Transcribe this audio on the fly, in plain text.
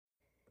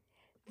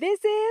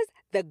This is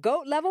the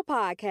GOAT Level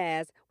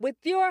Podcast with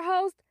your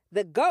host,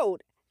 the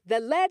GOAT,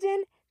 the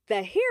legend,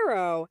 the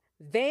hero,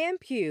 Van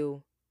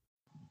Pugh.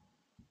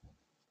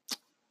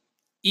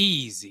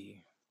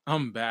 Easy.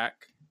 I'm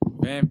back.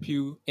 Van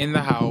Pugh in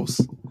the house.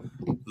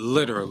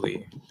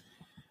 Literally.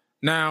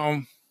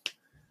 Now,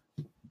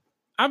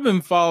 I've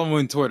been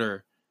following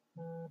Twitter.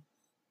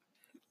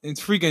 It's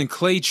freaking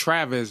Clay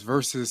Travis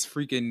versus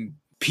freaking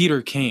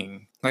Peter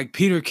King. Like,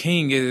 Peter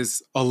King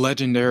is a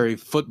legendary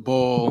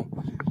football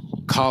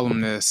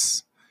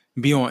columnist.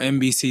 Be on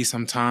NBC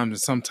sometimes and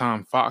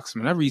sometimes Fox.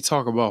 Whenever you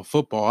talk about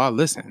football, I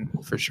listen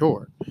for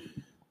sure.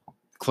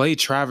 Clay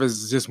Travis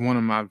is just one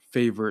of my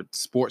favorite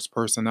sports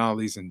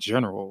personalities in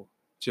general.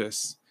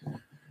 Just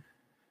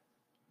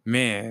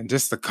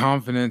the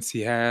confidence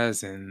he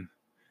has and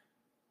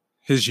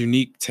his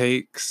unique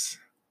takes.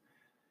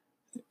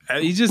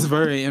 He's just a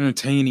very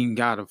entertaining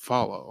guy to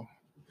follow,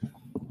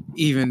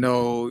 even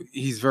though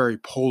he's very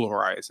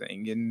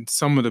polarizing. And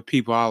some of the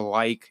people I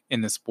like in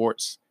the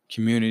sports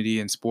community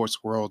and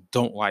sports world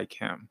don't like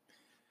him.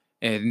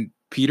 And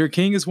Peter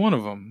King is one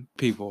of them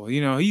people.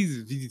 You know,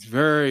 he's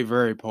very,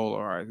 very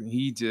polarizing.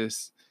 He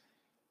does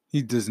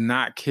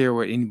not care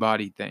what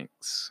anybody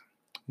thinks,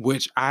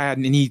 which I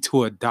need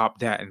to adopt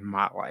that in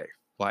my life.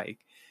 Like,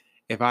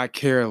 if I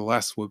care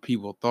less what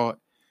people thought,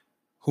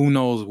 who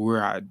knows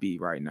where I'd be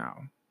right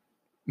now?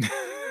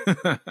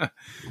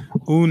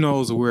 Who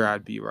knows where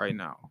I'd be right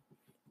now?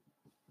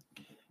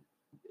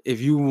 If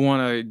you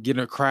want to get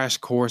a crash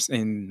course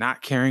in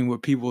not caring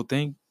what people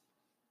think,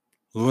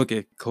 look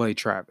at Clay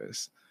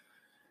Travis.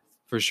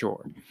 For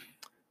sure.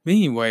 But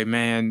anyway,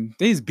 man,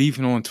 they's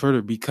beefing on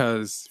Twitter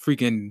because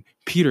freaking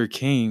Peter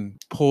King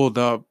pulled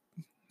up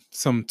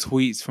some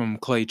tweets from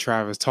Clay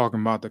Travis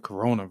talking about the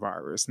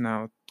coronavirus.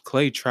 Now,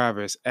 Clay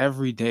Travis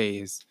every day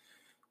has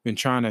been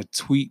trying to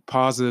tweet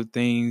positive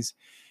things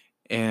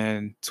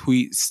and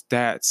tweet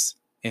stats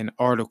and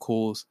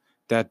articles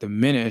that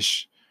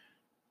diminish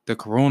the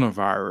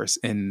coronavirus,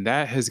 and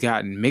that has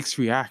gotten mixed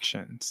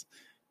reactions.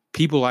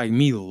 People like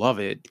me love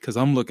it because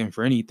I'm looking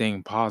for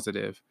anything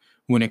positive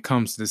when it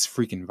comes to this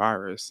freaking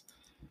virus.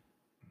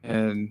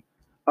 And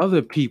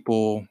other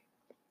people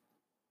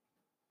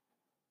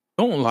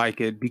don't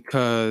like it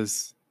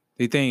because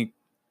they think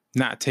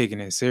not taking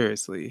it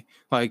seriously.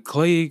 Like,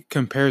 Clay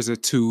compares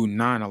it to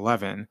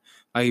 9/11.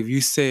 Like, if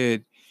you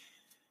say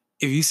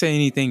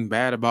anything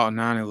bad about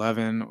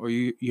 9/11 or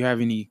you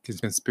have any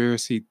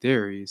conspiracy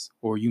theories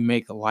or you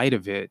make light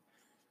of it,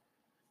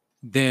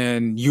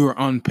 then you're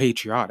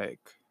unpatriotic.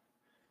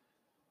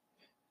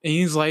 And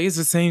he's like, it's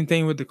the same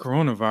thing with the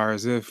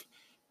coronavirus.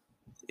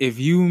 If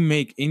you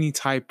make any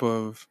type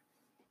of,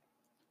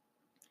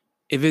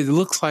 if it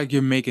looks like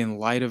you're making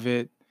light of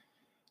it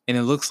and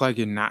it looks like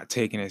you're not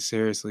taking it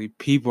seriously,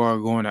 people are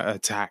going to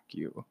attack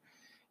you.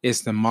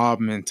 It's the mob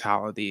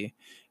mentality.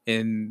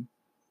 And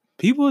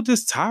people are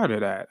just tired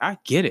of that. I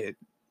get it.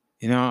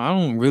 You know, I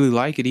don't really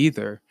like it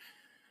either.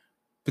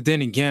 But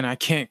then again, I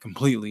can't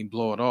completely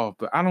blow it off.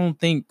 But I don't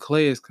think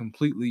Clay is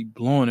completely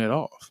blowing it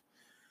off.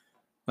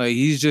 Like,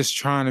 he's just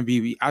trying to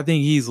be, I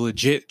think he's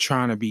legit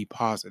trying to be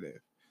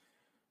positive.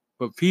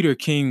 But Peter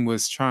King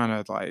was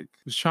trying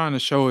to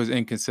show his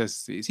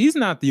inconsistencies. He's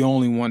not the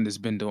only one that's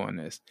been doing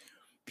this.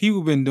 People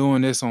have been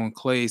doing this on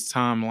Clay's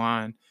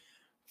timeline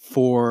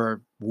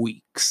for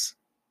weeks.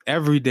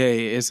 Every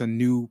day it's a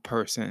new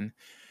person.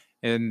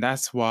 And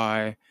that's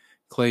why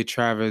Clay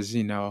Travis,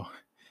 you know,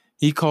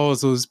 he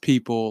calls those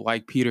people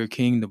like Peter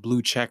King the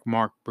blue check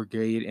mark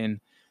brigade.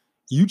 And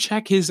you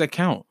check his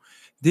account,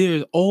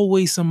 there's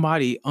always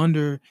somebody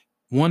under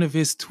one of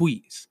his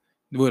tweets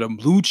with a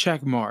blue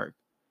check mark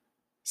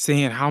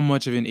saying how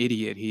much of an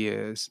idiot he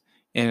is,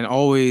 and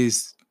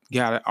always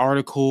got an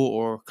article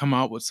or come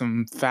out with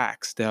some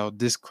facts that'll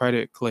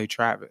discredit Clay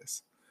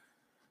Travis.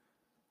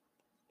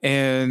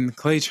 And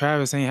Clay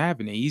Travis ain't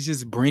having it. He's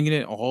just bringing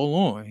it all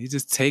on. He's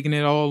just taking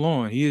it all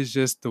on. He is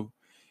the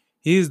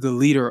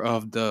leader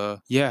of the,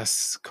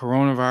 yes,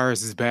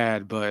 coronavirus is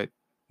bad, but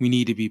we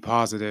need to be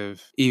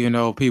positive, even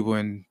though people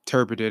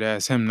interpret it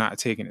as him not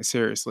taking it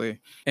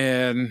seriously.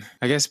 And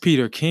I guess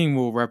Peter King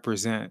will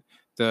represent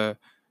the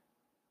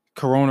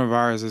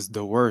coronavirus is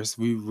the worst.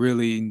 We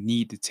really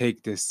need to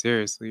take this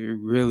seriously. We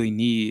really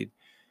need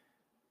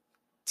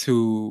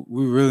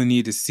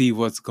to see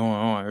what's going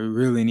on. We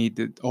really need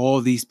to,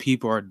 all these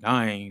people are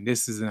dying.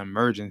 This is an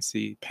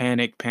emergency.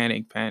 Panic,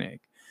 panic,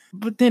 panic.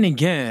 But then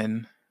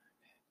again,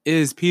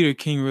 is Peter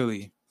King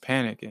really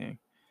panicking?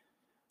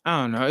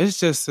 I don't know. It's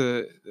just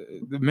the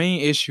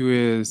main issue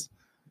is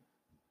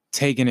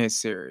taking it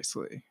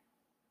seriously.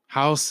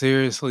 How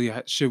seriously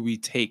should we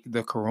take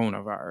the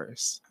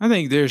coronavirus? I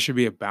think there should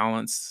be a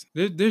balance.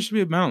 There should be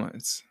a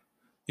balance.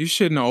 You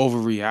shouldn't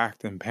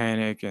overreact and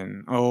panic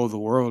and, oh, the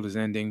world is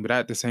ending. But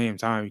at the same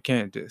time, you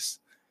can't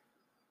just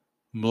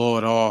blow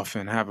it off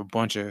and have a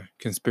bunch of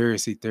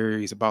conspiracy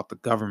theories about the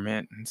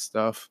government and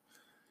stuff.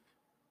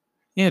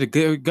 Yeah,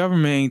 the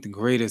government ain't the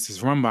greatest.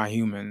 It's run by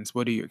humans.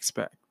 What do you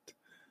expect?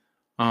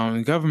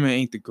 The government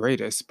ain't the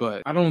greatest,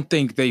 but I don't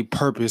think they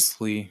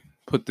purposely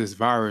put this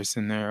virus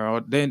in there,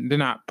 or they're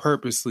not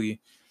purposely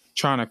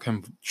trying to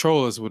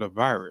control us with a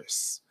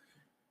virus.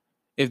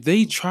 If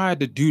they tried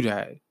to do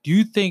that, do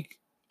you think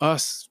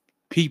us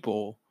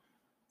people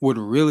would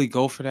really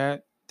go for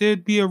that?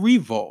 There'd be a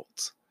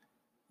revolt.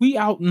 We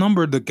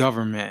outnumber the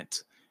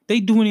government. They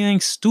do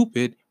anything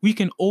stupid, we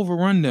can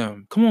overrun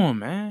them. Come on,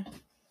 man.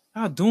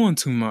 Not doing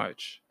too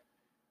much.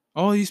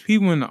 All these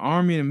people in the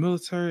army and the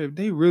military, if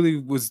they really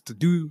was to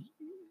do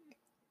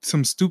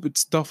some stupid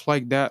stuff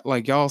like that,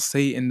 like y'all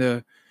say in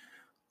the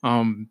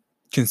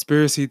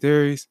conspiracy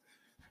theories,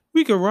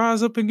 we could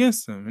rise up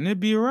against them and it'd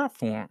be a wrap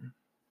for them.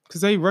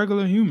 Because they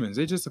regular humans.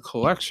 They just a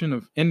collection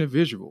of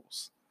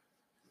individuals.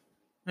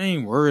 I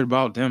ain't worried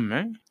about them,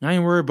 man. I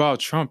ain't worried about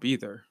Trump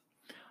either.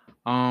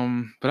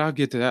 But I'll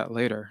get to that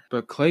later.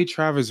 But Clay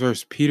Travis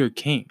versus Peter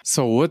King.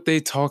 So what they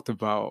talked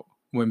about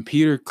when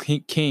Peter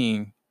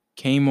King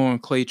came on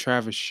Clay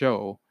Travis'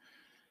 show,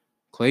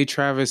 Clay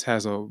Travis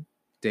has a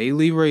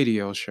daily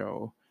radio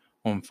show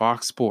on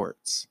Fox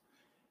Sports.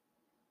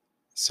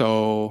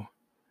 So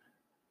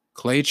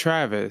Clay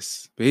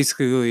Travis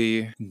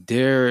basically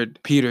dared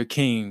Peter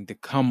King to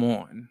come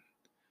on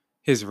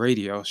his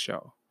radio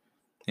show.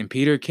 And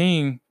Peter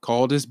King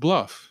called his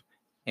bluff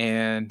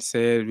and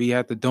said we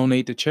had to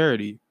donate to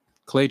charity.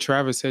 Clay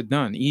Travis said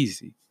done,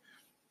 easy.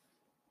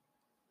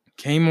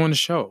 Came on the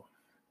show.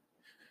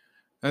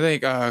 I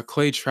think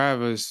Clay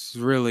Travis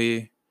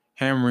really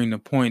hammering the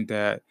point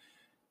that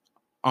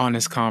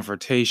honest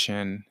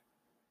confrontation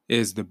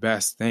is the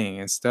best thing.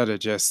 Instead of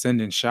just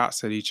sending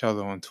shots at each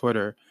other on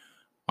Twitter,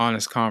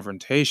 honest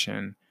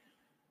confrontation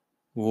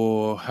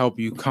will help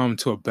you come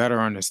to a better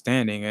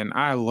understanding. And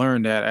I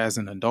learned that as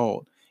an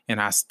adult,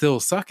 and I still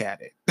suck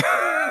at it.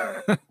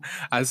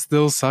 I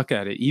still suck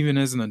at it. Even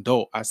as an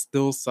adult, I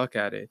still suck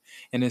at it.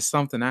 And it's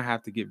something I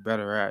have to get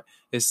better at.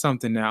 It's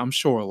something that I'm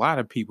sure a lot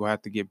of people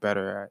have to get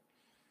better at.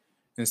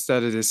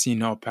 Instead of this,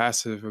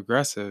 passive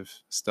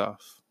aggressive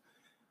stuff.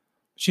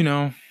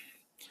 But,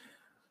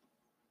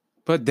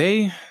 but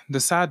they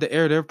decide to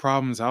air their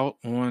problems out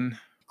on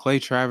Clay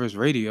Travis'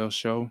 radio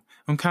show.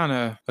 I'm kind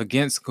of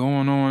against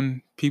going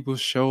on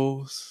people's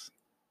shows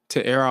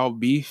to air out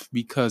beef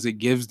because it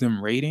gives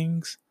them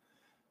ratings.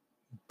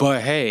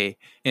 But hey,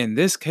 in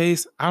this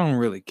case, I don't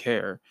really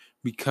care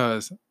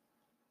because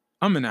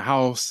I'm in the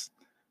house.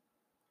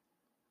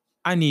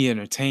 I need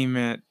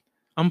entertainment.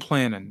 I'm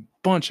playing a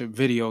bunch of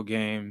video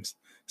games.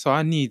 So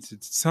I need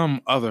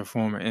some other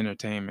form of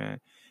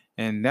entertainment.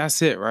 And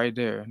that's it right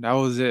there. That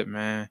was it,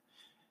 man.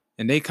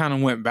 And they kind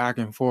of went back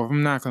and forth.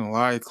 I'm not going to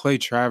lie. Clay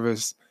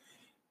Travis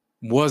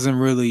wasn't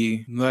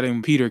really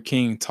letting Peter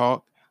King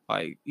talk.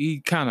 Like,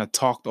 he kind of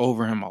talked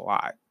over him a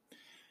lot.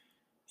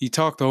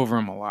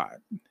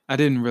 I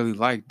didn't really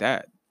like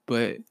that.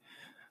 But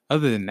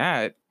other than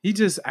that, he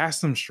just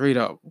asked him straight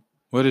up,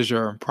 what is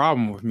your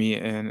problem with me?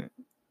 And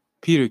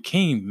Peter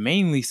King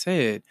mainly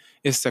said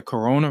it's the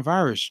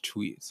coronavirus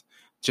tweets,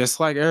 just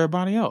like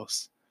everybody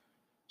else.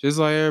 Just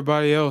like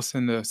everybody else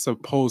in the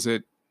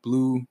supposed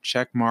blue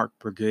checkmark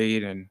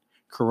brigade and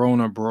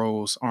Corona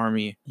Bros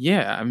army.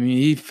 Yeah, I mean,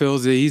 he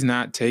feels that he's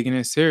not taking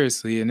it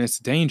seriously and it's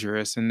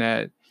dangerous and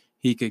that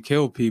he could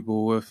kill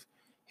people with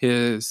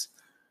his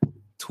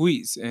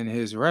tweets and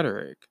his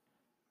rhetoric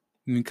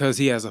because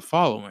he has a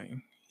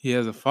following. He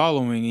has a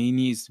following and he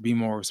needs to be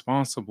more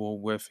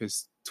responsible with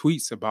his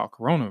tweets about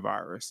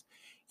coronavirus,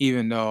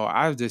 even though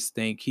I just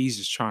think he's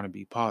just trying to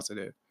be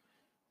positive.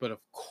 But of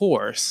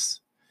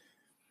course,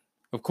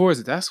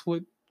 that's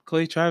what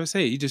Clay Travis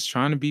said. He's just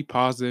trying to be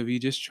positive. He's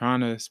just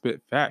trying to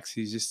spit facts.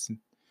 He just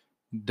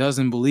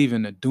doesn't believe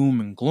in the doom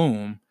and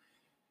gloom.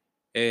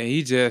 And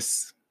he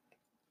just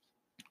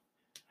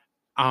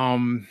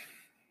trying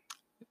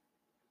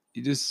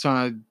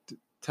to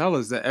tell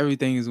us that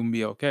everything is going to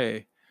be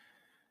okay.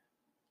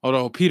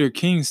 Although Peter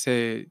King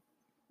said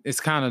it's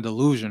kind of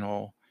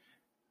delusional.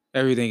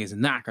 Everything is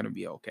not going to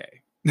be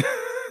okay.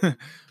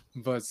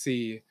 But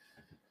see,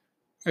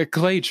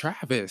 Clay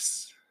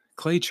Travis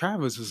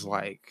was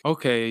like,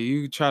 okay,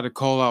 you try to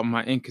call out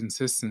my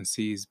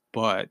inconsistencies,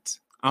 but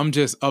I'm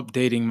just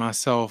updating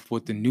myself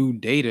with the new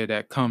data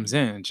that comes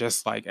in,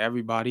 just like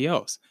everybody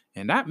else.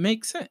 And that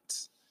makes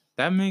sense.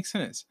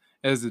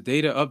 As the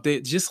data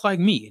update, just like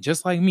me.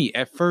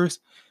 At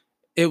first,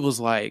 it was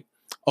like,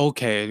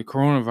 okay, the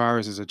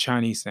coronavirus is a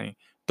Chinese thing.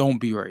 Don't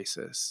be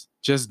racist.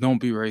 Just don't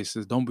be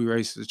racist. Don't be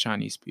racist to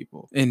Chinese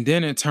people. And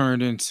then it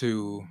turned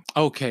into,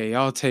 okay,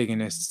 y'all taking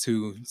this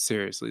too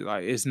seriously.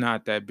 Like, it's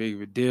not that big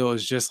of a deal.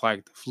 It's just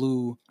like the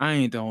flu. I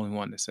ain't the only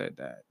one that said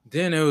that.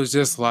 Then it was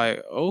just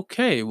like,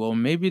 okay, well,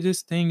 maybe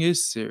this thing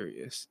is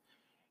serious.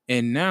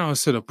 And now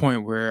it's to the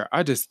point where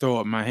I just throw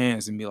up my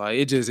hands and be like,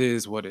 it just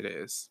is what it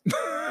is.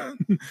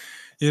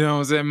 You know what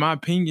I'm saying? My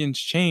opinions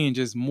change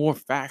as more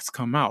facts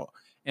come out.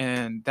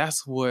 And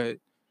that's what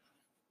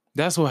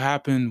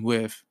happened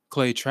with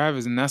Clay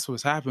Travis, and that's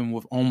what's happened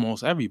with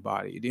almost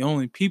everybody. The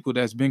only people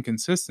that's been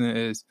consistent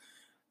is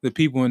the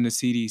people in the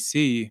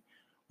CDC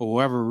or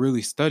whoever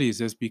really studies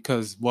this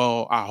because,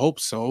 well, I hope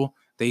so.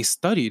 They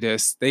study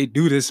this. They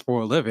do this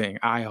for a living.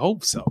 I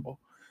hope so.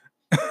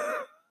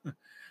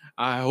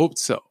 I hope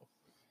so.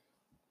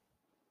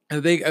 I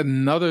think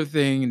another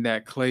thing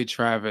that Clay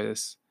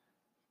Travis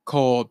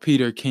called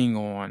Peter King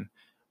on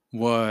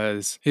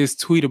was his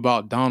tweet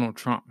about Donald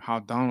Trump, how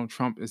Donald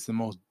Trump is the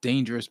most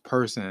dangerous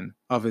person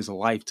of his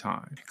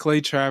lifetime. Clay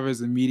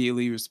Travis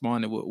immediately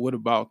responded with, what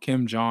about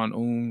Kim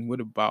Jong-un?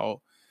 What about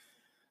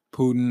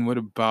Putin? What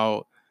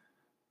about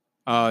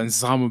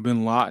Osama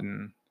bin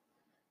Laden?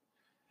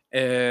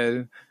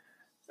 And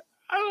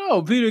I don't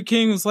know, Peter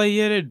King was like,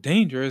 yeah, they're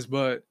dangerous,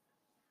 but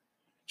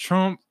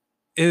Trump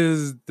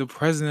is the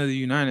president of the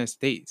United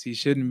States. He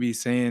shouldn't be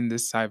saying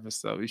this type of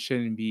stuff. He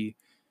shouldn't be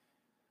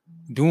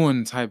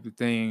doing type of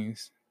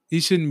things.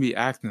 He shouldn't be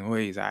acting the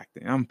way he's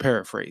acting. I'm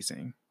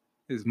paraphrasing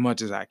as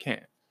much as I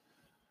can.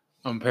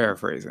 I'm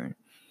paraphrasing.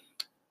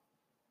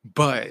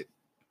 But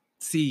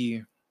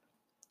see,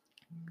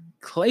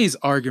 Clay's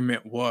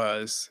argument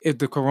was if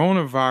the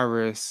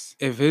coronavirus,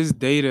 if his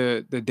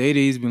data, the data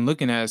he's been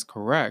looking at is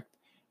correct,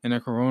 and the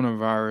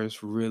coronavirus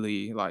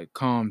really like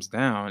calms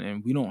down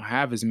and we don't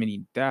have as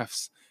many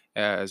deaths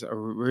as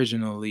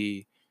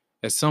originally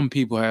as some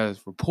people have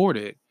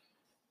reported,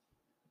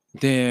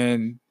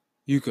 then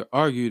you could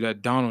argue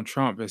that Donald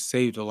Trump has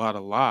saved a lot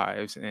of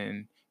lives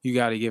and you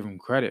got to give him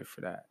credit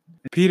for that.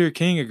 Peter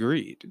King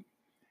agreed.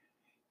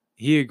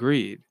 He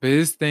agreed. But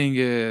his thing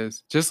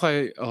is, just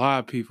like a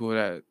lot of people,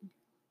 that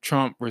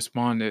Trump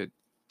responded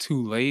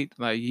too late.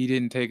 Like, he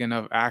didn't take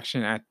enough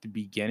action at the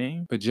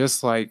beginning. But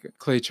just like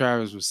Clay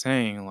Travis was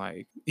saying,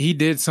 like, he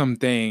did some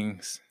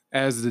things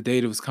as the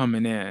data was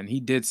coming in. He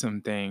did some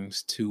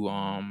things to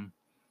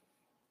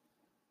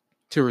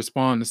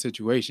respond to the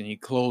situation. He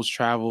closed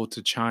travel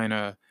to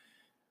China,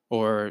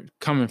 or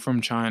coming from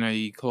China.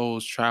 He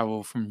closed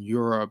travel from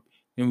Europe.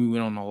 Then we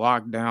went on a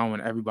lockdown when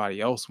everybody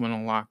else went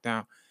on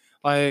lockdown.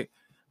 Like,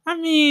 I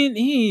mean,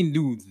 he didn't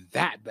do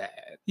that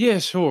bad. Yeah,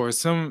 sure.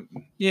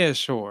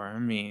 Sure. I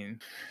mean,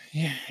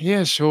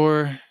 yeah,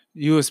 sure.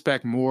 You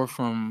expect more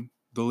from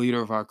the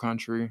leader of our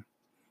country.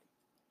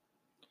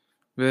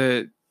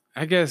 But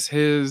I guess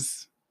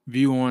his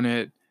view on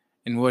it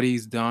and what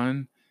he's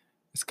done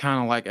is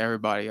kind of like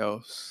everybody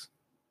else.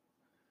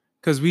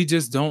 Because we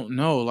just don't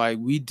know. Like,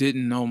 we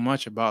didn't know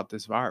much about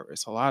this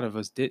virus. A lot of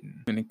us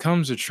didn't. When it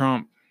comes to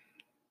Trump,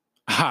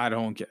 I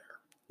don't care.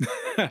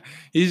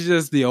 He's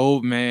just the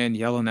old man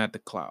yelling at the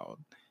cloud.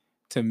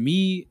 To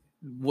me,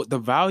 what the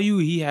value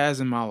he has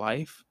in my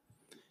life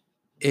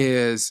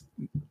is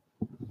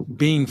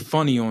being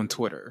funny on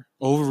Twitter,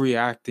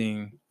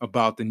 overreacting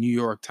about the New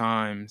York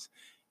Times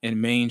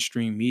and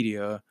mainstream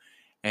media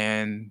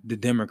and the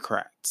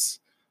Democrats.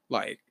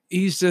 Like,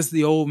 he's just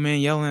the old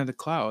man yelling at the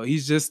cloud.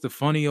 He's just the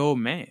funny old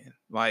man.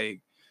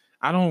 Like,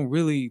 I don't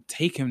really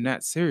take him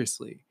that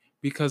seriously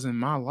because in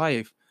my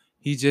life,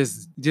 he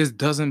just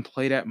doesn't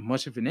play that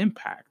much of an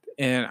impact.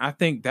 And I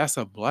think that's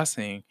a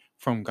blessing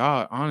from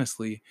God,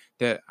 honestly,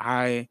 that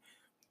I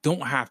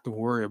don't have to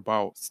worry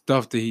about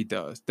stuff that he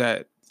does.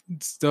 That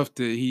stuff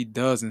that he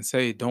does and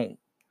say don't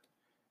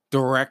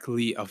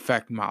directly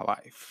affect my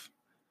life.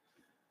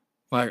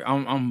 Like,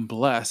 I'm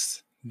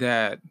blessed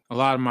that a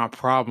lot of my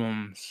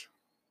problems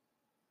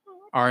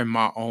are in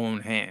my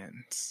own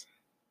hands.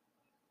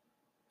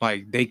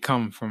 Like, they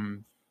come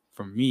from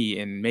me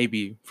and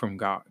maybe from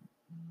God.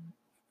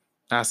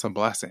 That's a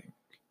blessing.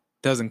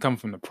 Doesn't come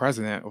from the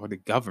president or the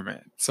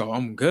government. So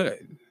I'm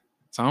good.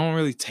 So I don't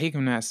really take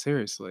him that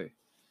seriously.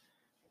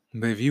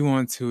 But if you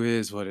want to, it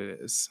is what it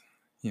is,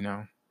 you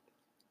know.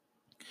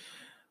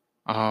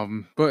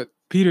 But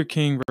Peter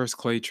King versus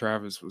Clay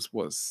Travis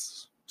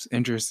was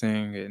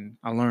interesting, and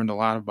I learned a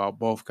lot about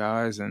both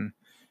guys, and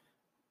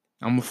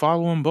I'm gonna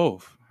follow them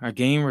both. I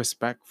gain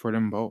respect for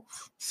them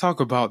both. Let's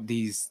talk about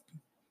these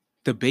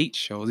debate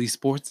shows, these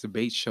sports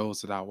debate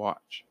shows that I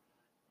watch.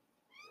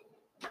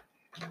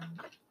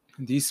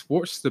 These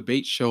sports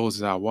debate shows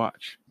that I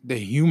watch, the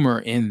humor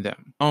in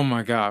them. Oh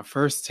my God,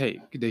 First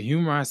Take. The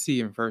humor I see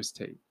in First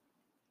Take.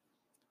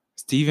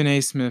 Stephen A.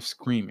 Smith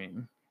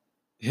screaming,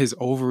 his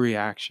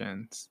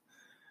overreactions.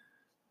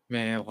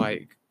 Man,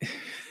 like,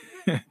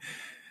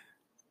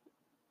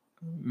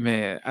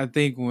 man, I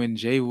think when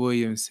Jay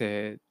Williams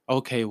said,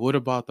 okay, what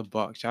about the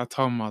Bucks? Y'all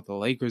talking about the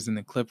Lakers and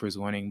the Clippers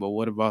winning, but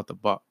what about the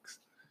Bucks?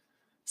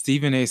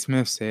 Stephen A.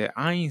 Smith said,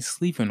 I ain't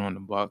sleeping on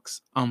the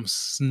Bucks. I'm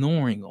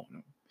snoring on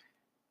them.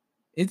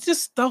 It's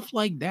just stuff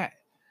like that.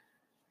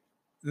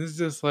 It's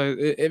just like,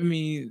 I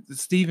mean,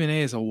 Stephen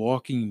A. is a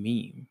walking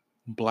meme.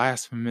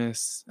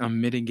 Blasphemous,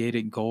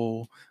 unmitigated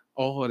goal,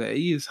 all of that.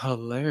 He is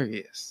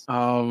hilarious.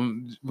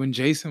 When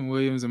Jason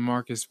Williams and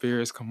Marcus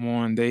Spears come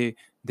on,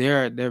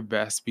 they're at their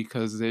best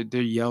because they're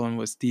yelling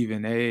with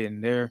Stephen A.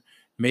 and they're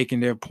making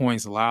their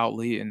points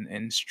loudly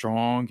and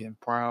strong and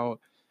proud.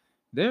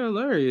 They're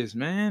hilarious,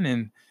 man.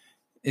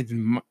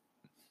 And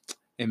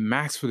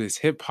Max with his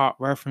hip hop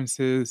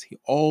references, he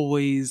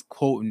always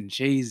quoting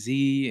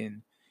Jay-Z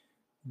and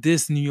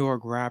this New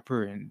York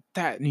rapper and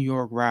that New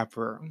York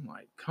rapper. I'm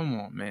like, come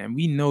on, man.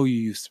 We know you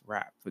used to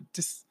rap, but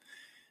just,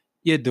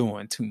 you're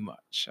doing too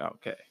much.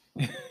 Okay.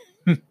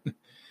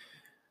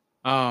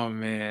 Oh,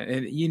 man.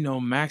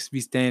 And, Max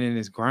be standing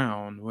his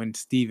ground when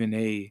Stephen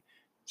A.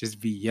 just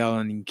be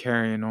yelling and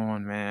carrying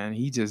on, man.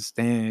 He just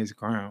stand his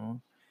ground.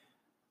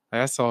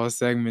 I saw a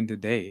segment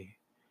today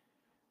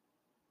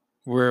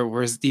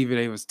where Stephen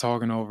A was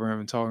talking over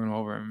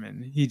him,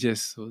 and he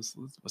just was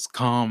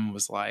calm,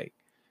 was like,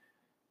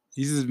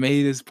 he just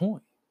made his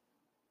point.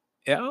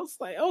 And I was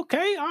like,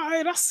 okay, all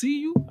right, I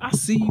see you,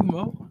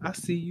 Mo, I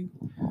see you.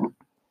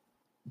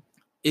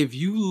 If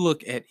you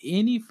look at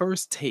any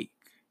First Take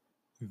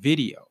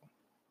video,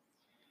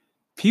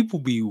 people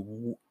be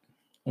on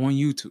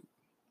YouTube,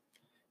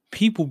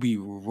 people be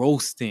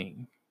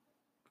roasting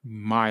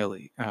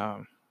Miley,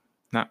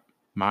 not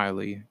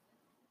Miley,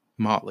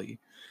 Motley.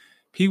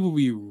 People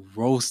be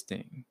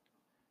roasting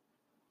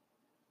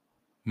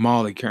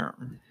Molly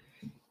Qerim.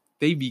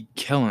 They be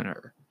killing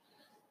her.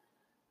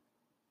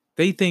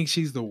 They think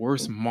she's the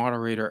worst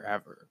moderator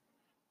ever.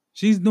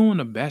 She's doing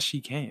the best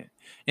she can.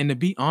 And to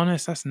be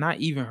honest, that's not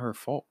even her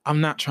fault. I'm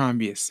not trying to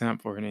be a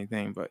simp or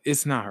anything, but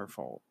it's not her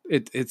fault.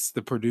 It's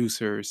the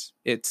producers.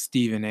 It's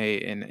Stephen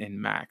A. and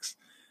Max.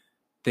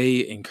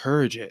 They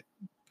encourage it.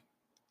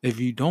 If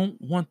you don't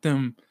want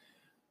them,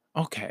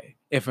 okay,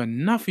 if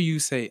enough of you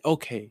say,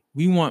 okay,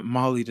 we want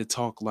Molly to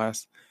talk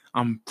less,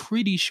 I'm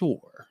pretty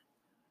sure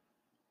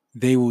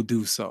they will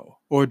do so.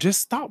 Or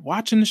just stop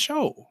watching the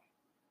show.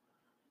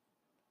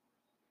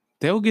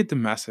 They'll get the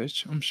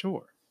message, I'm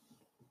sure.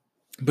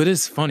 But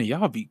it's funny,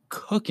 y'all be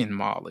cooking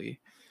Molly.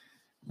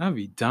 I'll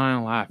be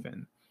dying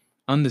laughing.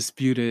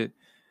 Undisputed,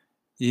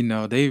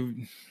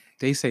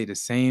 they say the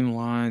same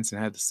lines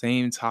and have the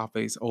same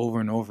topics over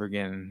and over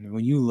again. And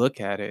when you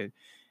look at it,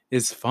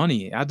 it's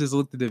funny. I just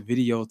looked at the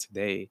video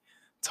today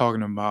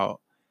talking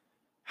about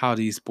how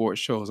these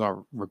sports shows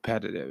are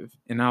repetitive.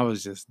 And I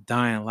was just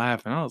dying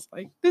laughing. I was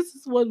like, this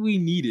is what we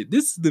needed.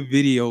 This is the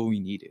video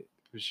we needed,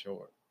 for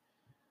sure.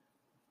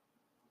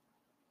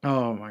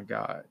 Oh, my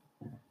God.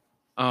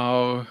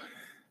 Oh,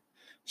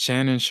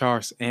 Shannon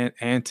Sharp's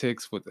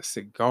antics with the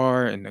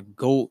cigar and the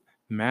GOAT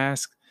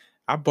mask.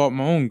 I bought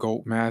my own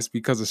GOAT mask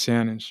because of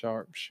Shannon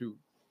Sharp. Shoot.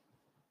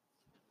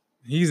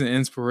 He's an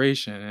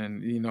inspiration.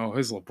 And,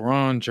 his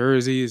LeBron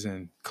jerseys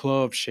and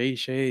Club Shay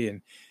Shay.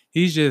 And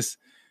he's just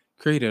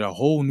created a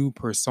whole new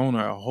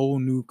persona, a whole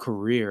new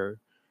career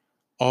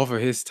off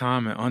of his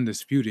time in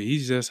Undisputed.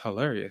 He's just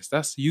hilarious.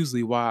 That's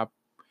usually why I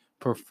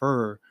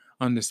prefer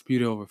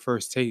Undisputed over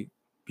First Take,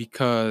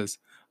 because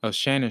of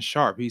Shannon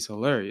Sharp. He's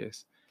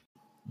hilarious.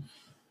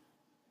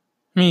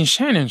 I mean,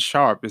 Shannon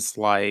Sharp is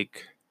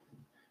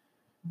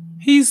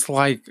he's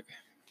like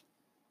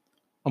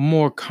a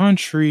more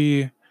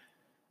country,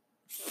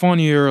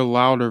 funnier,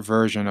 louder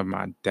version of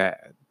my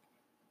dad.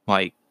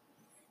 Like,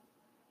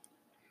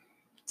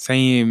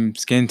 same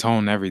skin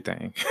tone,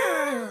 everything.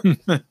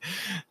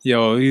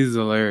 Yo, he's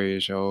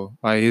hilarious, yo.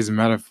 Like, his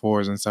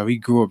metaphors and stuff. He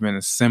grew up in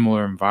a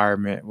similar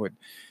environment with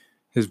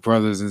his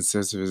brothers and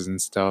sisters and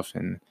stuff,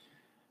 and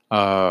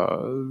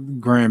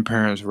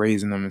grandparents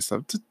raising them and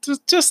stuff.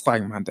 Just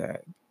like my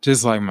dad.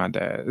 Just like my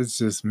dad. It's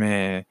just,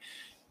 man,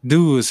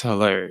 dude is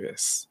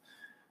hilarious.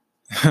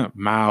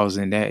 Miles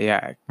in that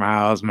yak.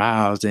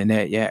 Miles in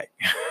that yak.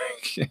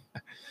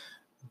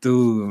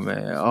 Dude,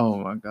 man. Oh,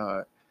 my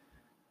God.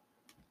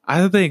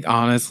 I think,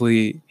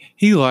 honestly,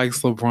 he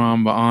likes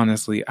LeBron, but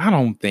honestly, I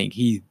don't think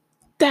he's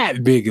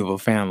that big of a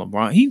fan of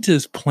LeBron. He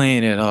just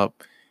playing it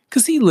up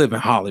because he live in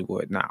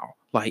Hollywood now.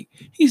 Like,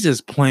 he's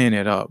just playing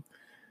it up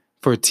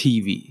for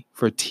TV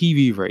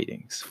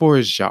ratings, for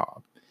his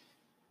job.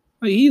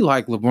 Like, he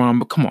like LeBron,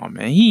 but come on,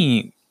 man.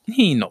 He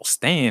ain't no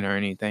stan or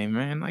anything,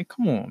 man. Like,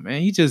 come on,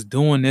 man. He just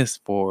doing this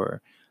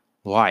for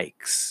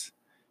likes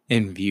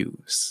and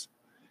views.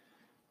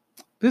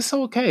 It's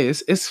okay.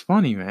 It's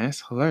funny, man.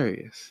 It's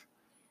hilarious.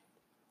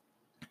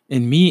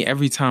 And me,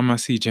 every time I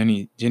see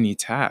Jenny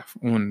Taft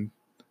on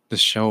the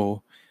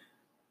show,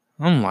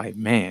 I'm like,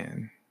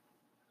 man,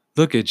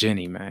 look at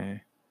Jenny,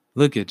 man.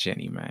 Look at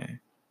Jenny, man.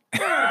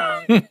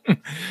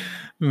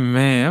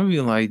 Man, I'll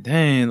be like,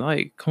 dang,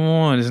 like, come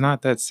on, it's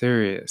not that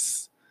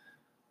serious.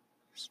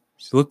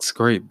 She looks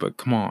great, but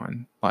come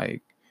on,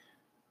 like,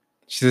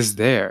 she's just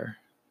there.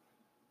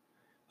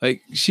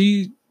 Like,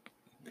 she's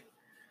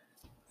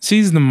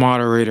the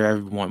moderator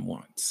everyone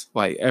wants.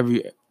 Like,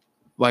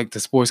 the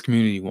sports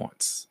community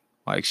wants.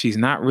 Like, she's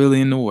not really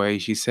in the way.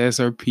 She says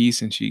her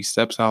piece and she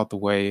steps out the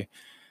way.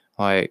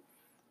 Like,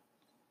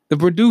 the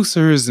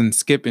producers and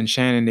Skip and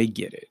Shannon, they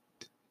get it.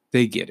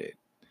 They get it.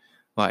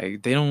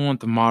 Like, they don't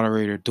want the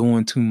moderator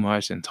doing too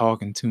much and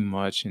talking too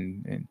much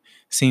and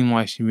seem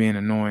like she's being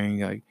annoying.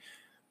 Like,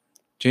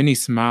 Jenny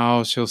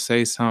smiles, she'll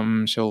say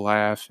something, she'll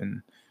laugh,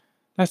 and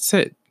that's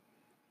it.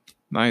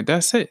 Like,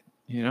 that's it,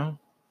 But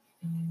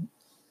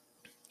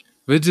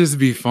it just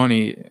be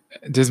funny,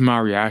 just my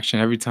reaction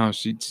every time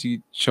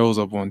she shows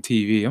up on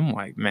TV. I'm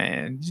like,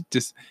 man,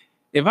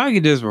 if I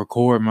could just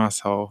record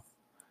myself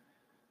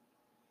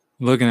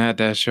looking at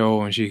that show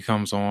when she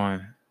comes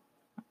on,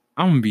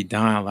 I'm gonna be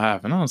dying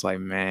laughing. I was like,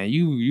 man,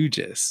 you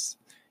just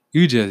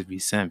be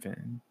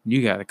simping.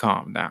 You gotta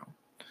calm down.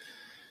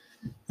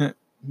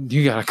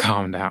 You gotta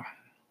calm down.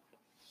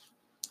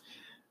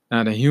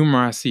 Now, the humor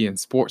I see in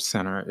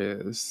SportsCenter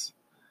is,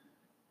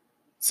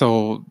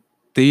 so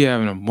they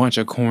having a bunch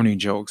of corny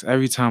jokes.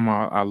 Every time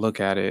I look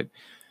at it,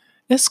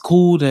 it's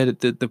cool that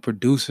the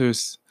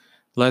producers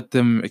let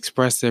them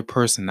express their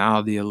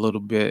personality a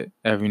little bit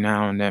every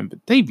now and then,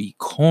 but they be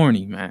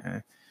corny,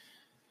 man.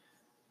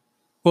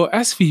 Well,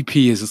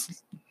 SVP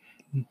is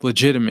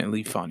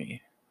legitimately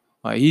funny.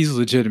 Like, he's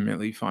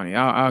legitimately funny.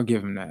 I'll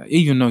give him that.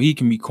 Even though he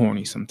can be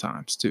corny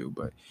sometimes too,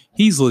 but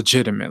he's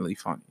legitimately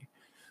funny.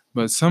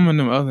 But some of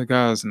them other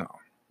guys, no.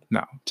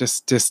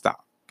 Just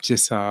stop.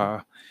 Just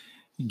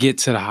get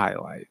to the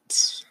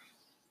highlights.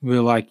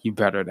 We'll like you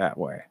better that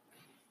way.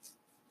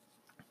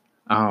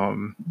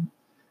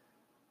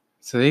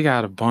 So they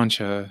got a bunch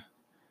of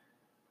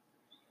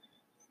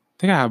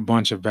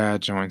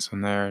bad joints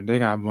on there. They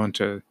got a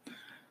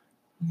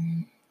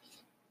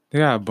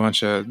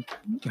bunch of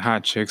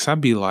hot chicks.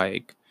 I'd be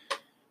like,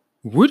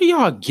 where do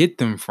y'all get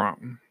them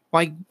from?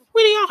 Like,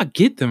 where do y'all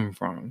get them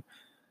from?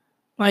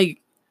 Like,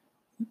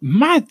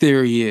 my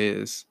theory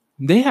is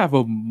they have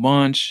a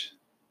bunch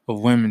of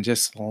women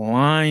just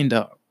lined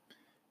up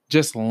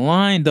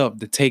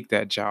to take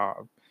that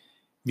job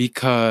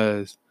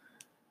because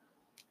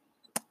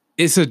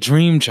it's a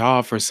dream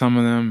job for some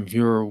of them. If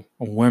you're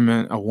a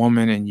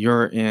woman and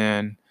you're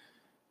in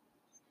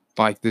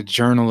like the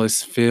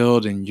journalist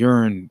field and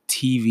you're in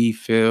TV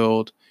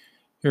field,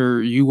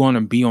 or you want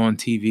to be on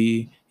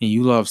TV and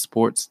you love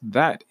sports,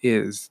 that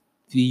is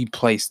the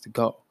place to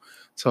go.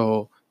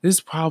 So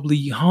there's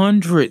probably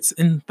hundreds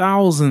and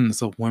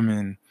thousands of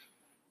women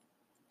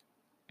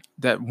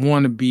that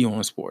want to be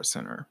on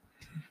SportsCenter.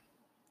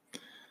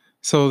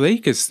 So they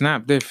could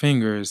snap their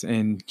fingers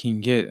and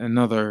can get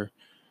another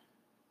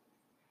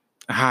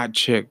hot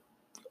chick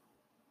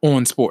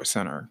on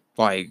SportsCenter.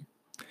 Like,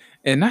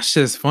 and that's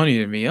just funny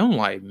to me. I'm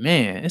like,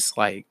 man, it's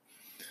like,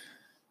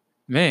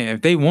 man,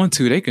 if they want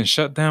to, they can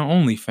shut down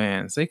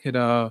OnlyFans. They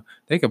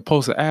could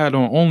post an ad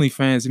on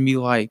OnlyFans and be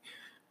like,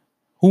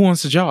 who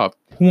wants a job?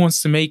 Who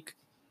wants to make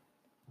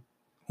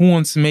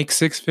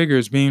 6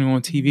 figures being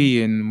on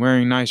TV and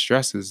wearing nice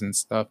dresses and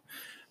stuff?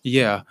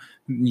 Yeah,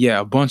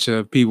 a bunch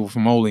of people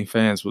from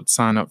OnlyFans would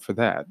sign up for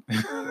that.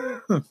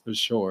 For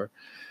sure.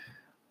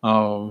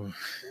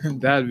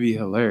 That'd be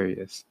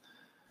hilarious.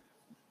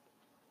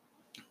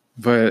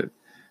 But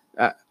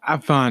I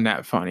find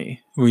that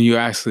funny when you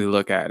actually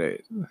look at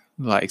it.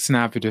 Like,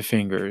 snap of the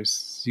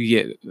fingers, you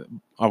get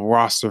a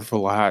roster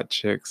full of hot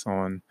chicks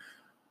on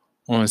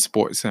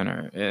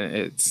SportsCenter.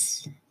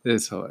 It's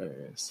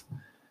hilarious.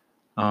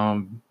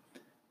 The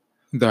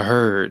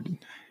Herd.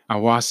 I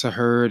watched The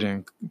Herd,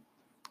 and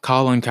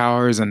Colin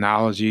Cowherd's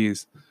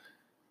analogies.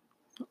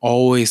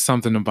 Always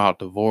something about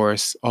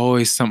divorce.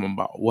 Always something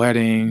about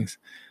weddings.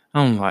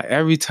 I'm like,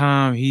 every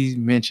time he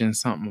mentions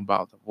something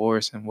about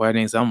divorce and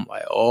weddings, I'm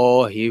like,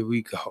 oh, here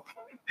we go.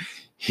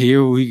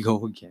 Here we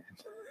go again.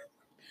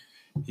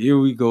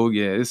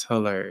 It's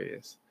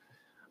hilarious.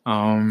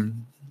 But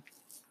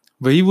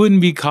he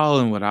wouldn't be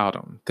Colin without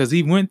him because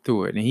he went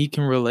through it and he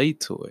can relate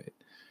to it.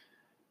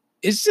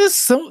 It's just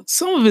some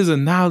of his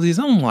analogies.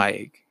 I'm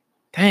like,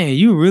 dang,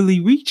 you really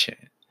reaching.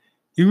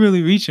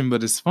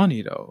 But it's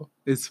funny though.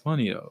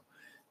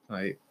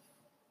 Like,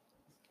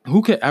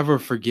 who could ever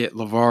forget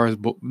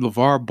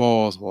LeVar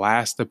Ball's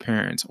last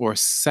appearance or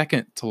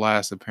second to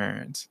last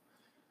appearance?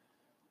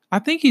 I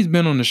think he's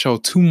been on the show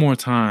 2 more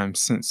times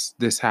since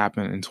this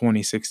happened in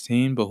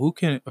 2016, but who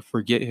can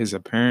forget his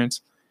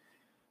appearance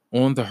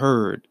on The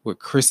Herd with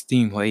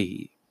Christine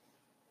Leahy?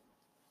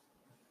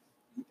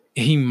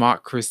 He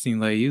mocked Christine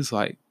Leahy. He was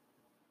like,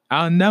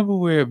 I'll never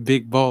wear a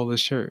big baller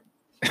shirt.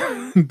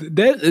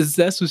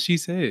 That's what she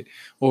said.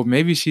 Or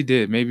maybe she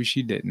did. Maybe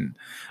she didn't.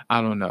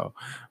 I don't know.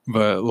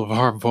 But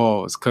LeVar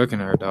Ball was cooking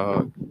her,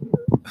 dog.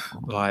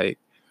 Like,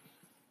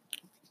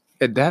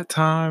 at that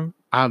time,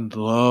 I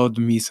loved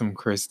me some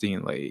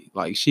Christine Leahy.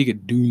 Like, she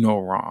could do no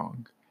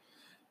wrong.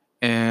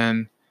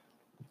 And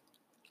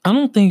I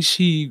don't think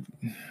she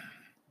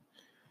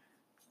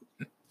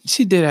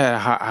did have a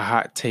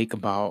hot take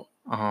about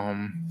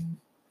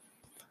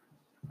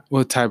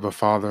what type of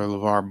father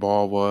LeVar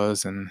Ball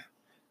was and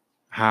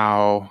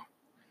how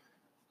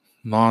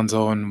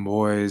Lonzo and the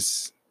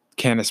boys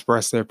can't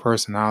express their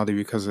personality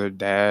because of their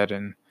dad,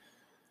 and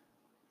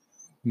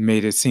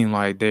made it seem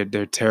like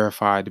they're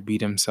terrified to be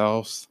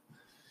themselves.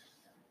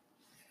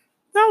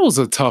 That was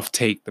a tough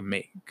take to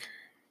make.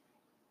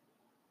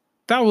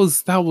 That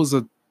was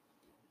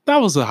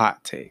a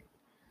hot take.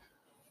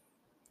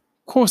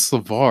 Of course,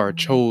 LeVar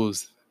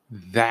chose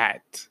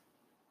that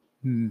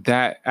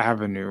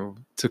avenue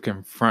to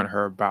confront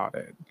her about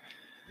it.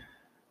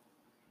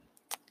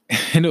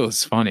 And it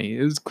was funny.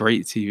 It was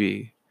great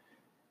TV.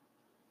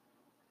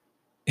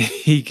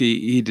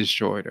 He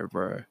destroyed her,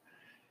 bro.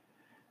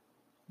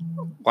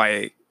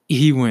 Like,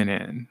 he went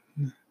in.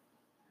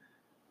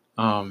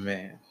 Oh,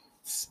 man.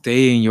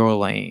 Stay in your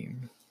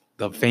lane.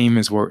 The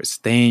famous word,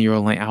 stay in your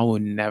lane. I will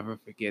never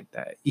forget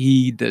that.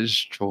 He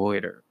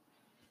destroyed her.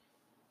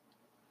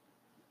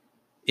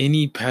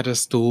 Any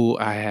pedestal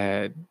I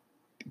had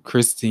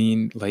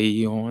Christine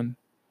Leahy on,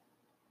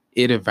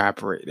 it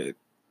evaporated.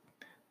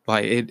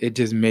 Like, it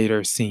just made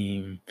her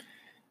seem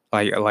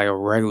like a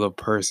regular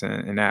person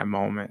in that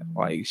moment.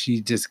 Like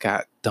she just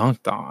got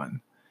dunked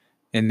on.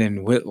 And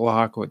then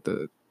Whitlock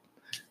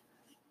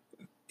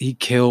he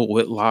killed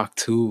Whitlock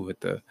too with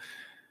the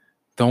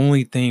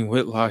only thing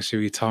Whitlock should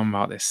be talking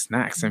about is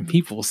snacks, and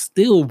people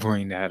still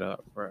bring that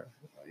up, bro.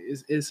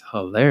 It's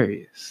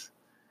hilarious.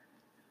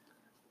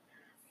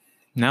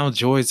 Now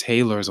Joyce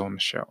Taylor's on the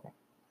show.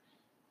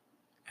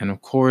 And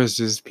of course,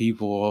 just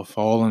people are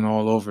falling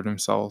all over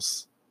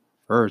themselves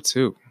for her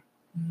too.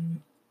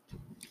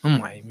 I'm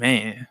like,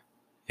 man,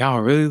 y'all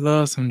really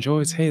love some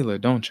Joyce Taylor,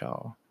 don't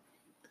y'all?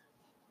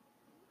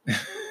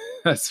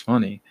 That's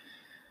funny.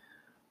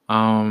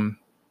 I'll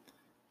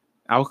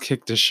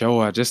kick the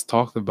show. I just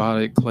talked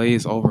about it.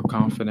 Clay's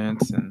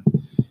overconfidence and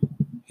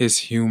his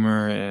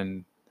humor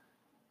and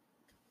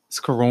his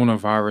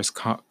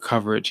coronavirus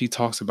coverage. He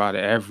talks about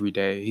it every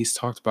day. He's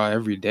talked about it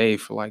every day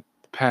for like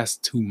the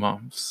past 2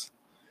 months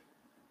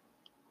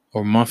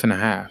or month and a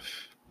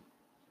half.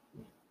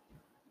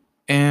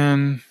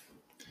 And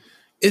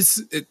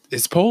it's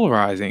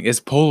polarizing. It's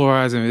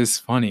polarizing. It's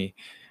funny.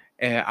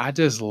 And I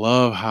just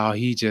love how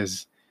he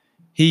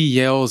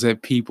yells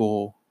at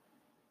people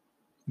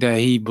that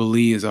he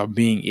believes are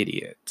being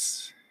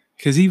idiots.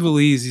 Because he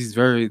believes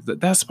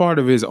that's part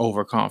of his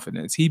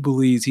overconfidence. He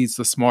believes he's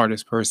the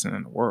smartest person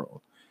in the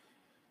world.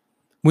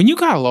 When you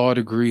got a law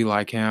degree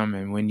like him,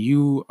 and when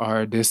you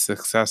are this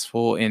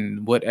successful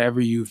in whatever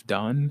you've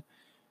done,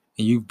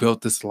 and you've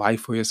built this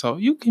life for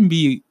yourself, you can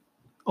be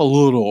a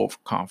little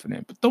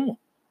overconfident, but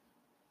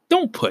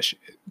don't push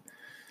it.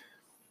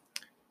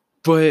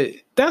 But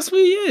that's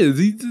what he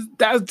is.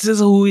 That's just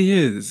who he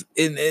is.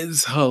 And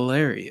it's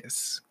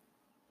hilarious.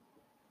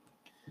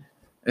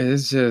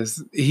 It's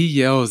just, he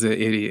yells at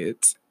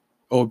idiots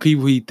or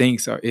people he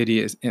thinks are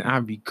idiots, and I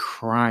be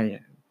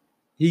crying.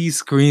 He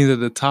screams at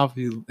the top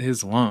of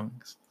his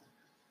lungs.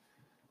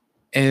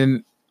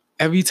 And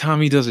every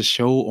time he does a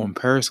show on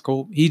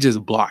Periscope, he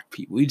just block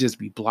people. He just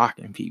be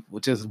blocking people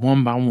just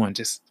one by one.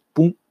 Just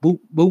boop, boop,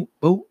 boop,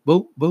 boop,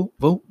 boop, boop,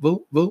 boop,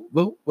 boop, boop,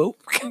 boop,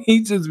 boop.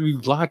 He just be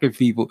blocking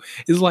people.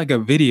 It's like a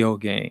video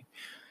game.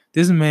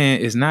 This man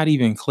is not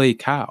even Clay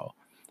Kyle.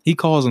 He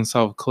calls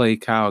himself Clay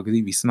Kyle because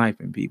he be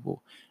sniping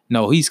people.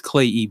 No, he's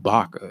Clay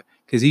Ibaka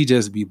because he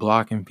just be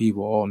blocking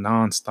people all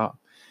nonstop.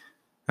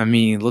 I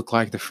mean, look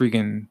like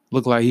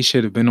he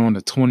should have been on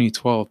the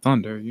 2012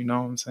 Thunder. You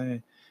know what I'm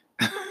saying?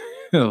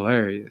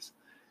 Hilarious.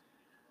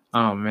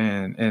 Oh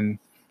man. And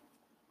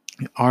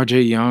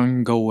RJ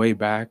Young, go way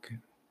back.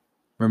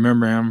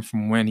 Remember him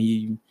from when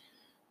he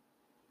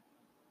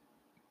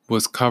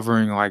was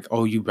covering like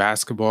OU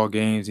basketball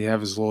games. He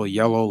have his little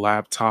yellow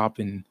laptop,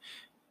 and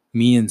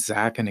me and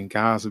Zach and the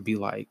guys would be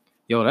like,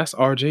 yo, that's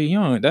RJ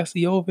Young. That's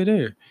the over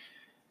there.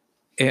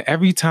 And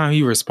every time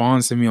he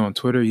responds to me on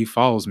Twitter, he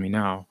follows me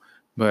now.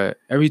 But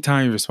every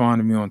time he responds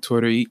to me on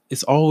Twitter,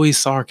 it's always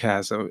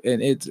sarcasm.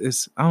 And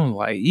it's I don't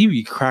like, he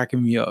be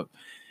cracking me up.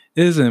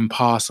 It is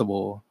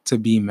impossible to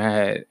be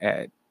mad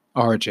at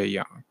RJ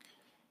Young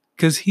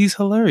because he's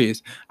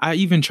hilarious. I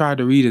even tried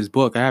to read his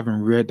book. I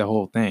haven't read the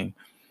whole thing,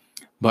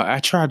 but I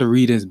tried to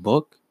read his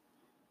book,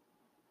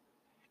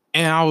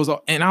 and I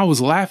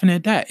was laughing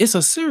at that. It's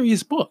a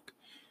serious book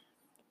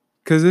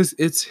because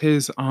it's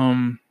his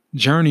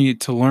journey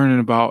to learning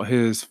about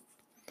his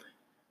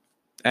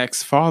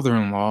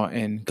ex-father-in-law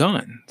and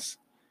guns,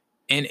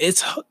 and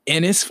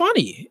it's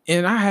funny,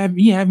 and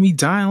he had me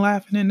dying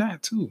laughing in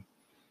that too.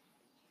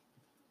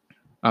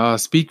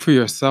 Speak for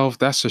Yourself.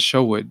 That's a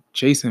show with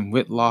Jason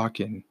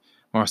Whitlock and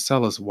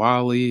Marcellus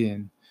Wiley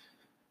and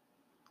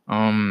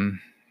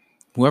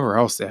whoever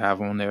else they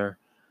have on there.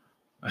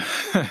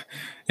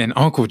 And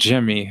Uncle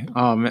Jimmy.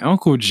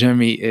 Uncle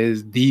Jimmy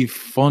is the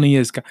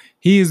funniest guy.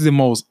 He is the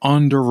most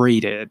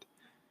underrated.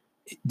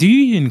 Do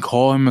you even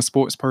call him a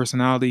sports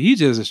personality? He's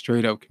just a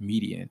straight up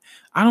comedian.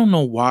 I don't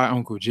know why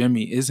Uncle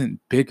Jimmy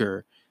isn't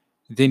bigger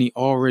than he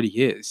already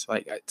is.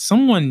 Like,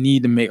 someone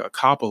need to make a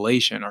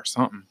compilation or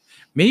something.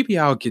 Maybe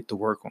I'll get to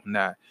work on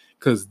that,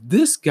 because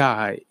this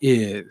guy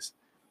is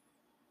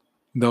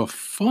the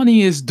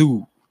funniest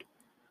dude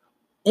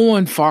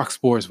on Fox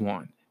Sports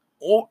 1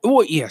 or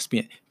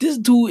ESPN. This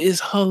dude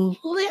is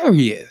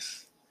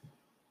hilarious.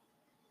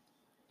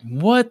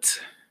 What?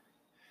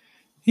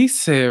 He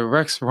said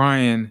Rex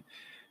Ryan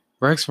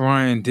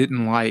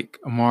didn't like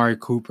Amari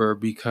Cooper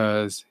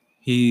because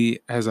he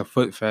has a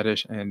foot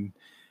fetish and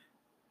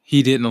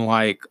he didn't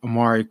like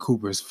Amari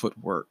Cooper's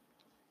footwork.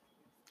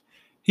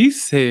 He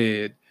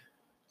said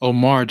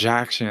Lamar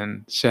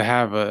Jackson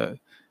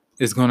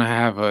is gonna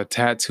have a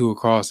tattoo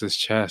across his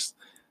chest,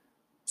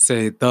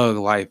 say Thug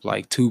Life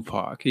like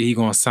Tupac. He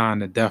gonna sign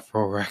the Death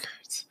Row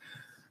Records.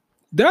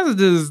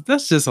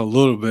 That's just a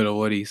little bit of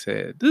what he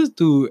said. This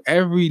dude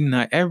every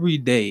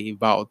day,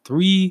 about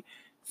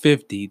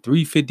 350,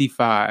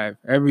 355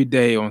 every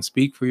day on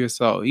Speak for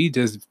Yourself. He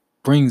just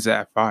brings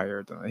that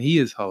fire. He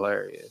is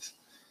hilarious.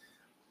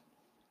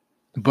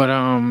 But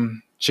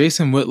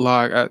Jason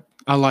Whitlock,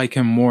 I like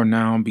him more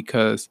now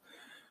because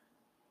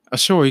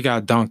sure he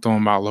got dunked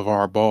on by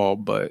LeVar Ball,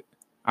 but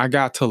I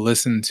got to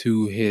listen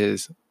to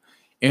his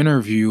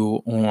interview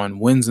on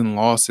Wins and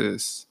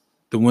Losses,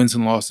 the Wins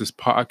and Losses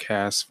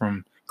podcast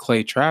from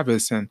Clay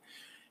Travis, and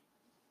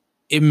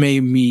it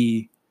made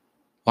me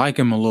like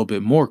him a little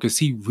bit more because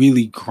he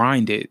really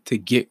grinded to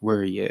get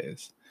where he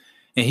is.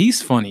 And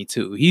he's funny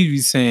too. He be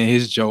saying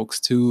his jokes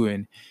too,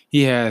 and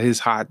he had his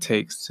hot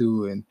takes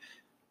too, and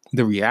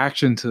the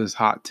reaction to his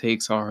hot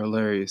takes are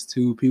hilarious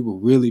too. People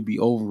really be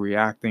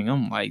overreacting.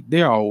 I'm like,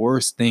 there are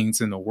worse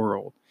things in the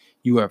world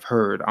you have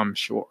heard, I'm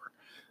sure.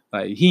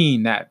 Like, he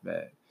ain't that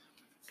bad.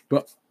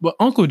 But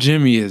Uncle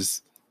Jimmy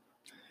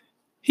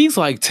he's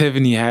like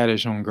Tiffany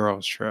Haddish on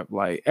Girls Trip.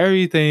 Like,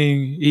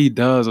 everything he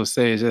does or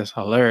say is just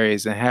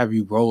hilarious and have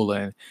you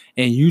rolling.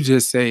 And you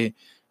just say,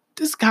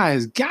 this guy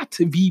has got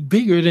to be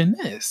bigger than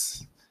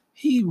this.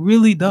 He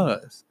really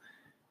does.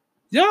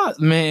 Yeah,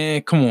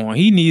 man, come on.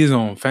 He needs his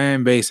own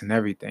fan base and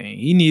everything.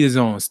 He needs his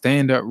own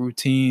stand-up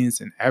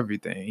routines and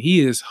everything.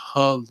 He is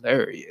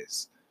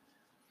hilarious.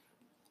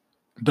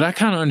 But I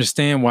kind of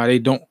understand why they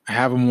don't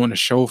have him on the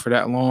show for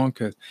that long,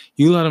 because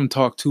you let him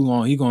talk too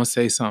long, he going to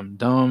say something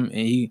dumb,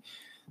 and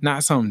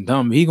not something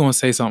dumb, but he going to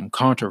say something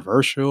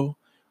controversial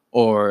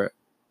or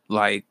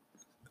like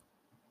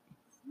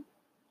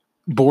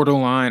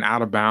borderline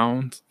out of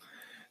bounds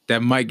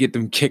that might get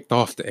them kicked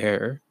off the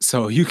air.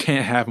 So you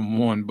can't have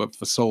him on but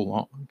for so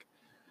long.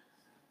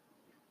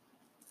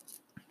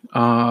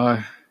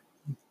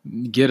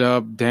 Get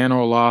Up, Dan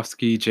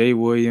Orlovsky, Jay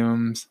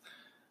Williams,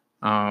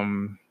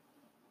 Marcus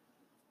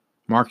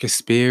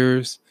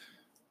Spears.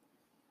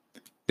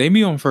 They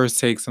be on First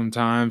Take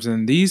sometimes,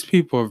 and these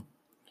people,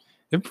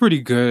 they're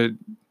pretty good.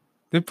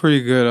 They're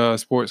pretty good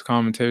sports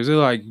commentators. They're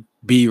like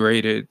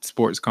B-rated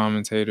sports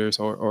commentators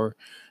or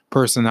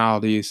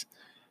personalities.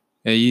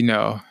 And, you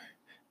know,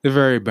 they're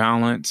very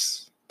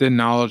balanced. They're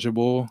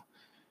knowledgeable,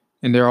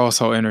 and they're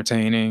also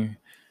entertaining.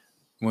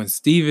 When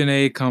Stephen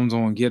A. comes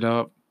on Get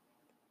Up,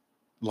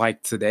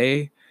 like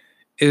today,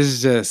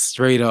 it's just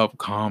straight up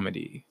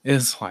comedy.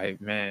 It's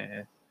like,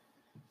 man,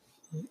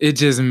 it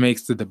just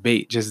makes the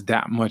debate just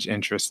that much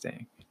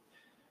interesting.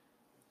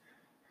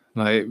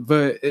 Like,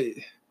 but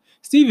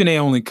Stephen A.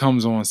 only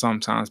comes on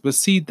sometimes. But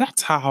see,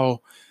 that's how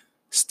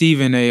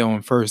Stephen A.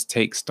 on First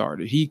Take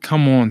started. He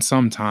come on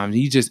sometimes.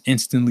 He just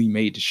instantly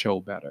made the show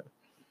better.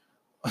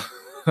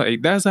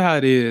 Like, that's how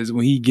it is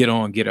when he get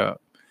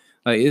up.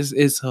 Like,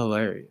 it's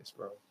hilarious,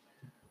 bro.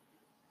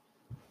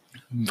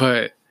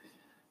 But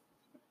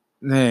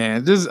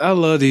man, I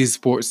love these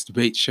sports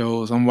debate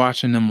shows. I'm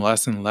watching them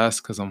less and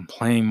less because I'm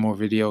playing more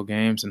video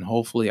games, and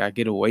hopefully I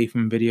get away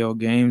from video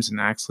games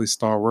and actually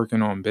start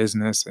working on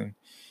business and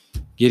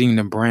getting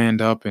the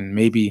brand up and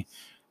maybe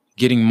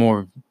getting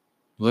more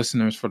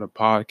listeners for the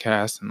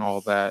podcast and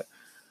all that.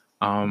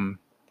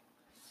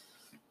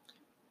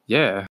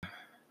 Yeah.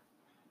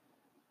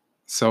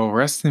 So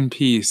rest in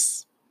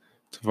peace,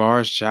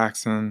 Tavares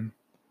Jackson.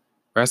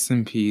 Rest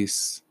in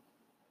peace,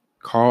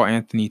 Karl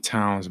Anthony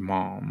Towns'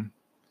 mom,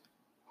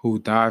 who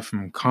died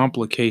from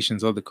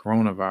complications of the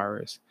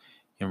coronavirus.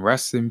 And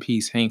rest in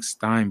peace, Hank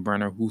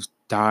Steinbrenner, who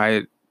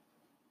died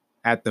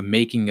at the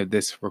making of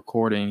this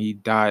recording. He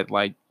died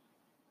like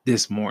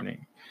this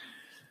morning.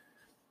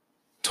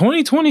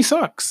 2020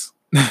 sucks.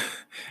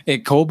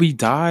 And Kobe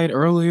died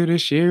earlier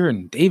this year,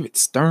 and David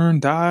Stern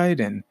died,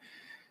 and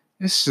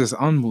it's just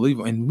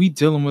unbelievable. And we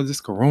dealing with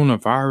this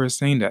coronavirus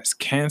thing that's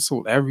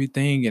canceled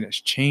everything and it's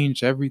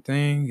changed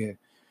everything. And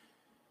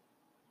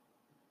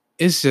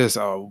it's just,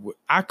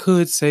 I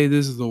could say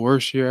this is the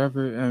worst year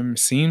ever.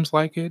 Seems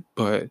like it,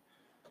 but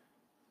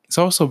it's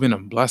also been a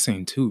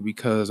blessing too,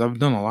 because I've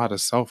done a lot of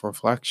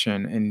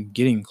self-reflection and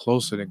getting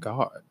closer to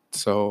God.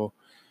 So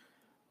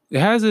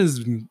it has its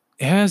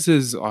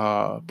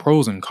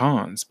pros and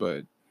cons,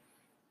 but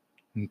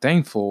I'm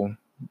thankful.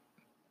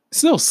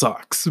 Still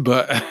sucks,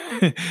 but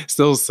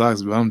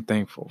I'm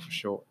thankful for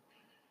sure.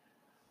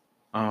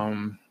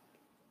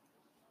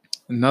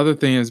 Another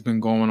thing has been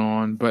going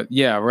on, but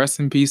yeah, rest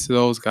in peace to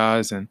those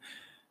guys and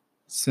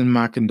send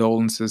my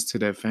condolences to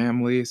their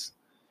families.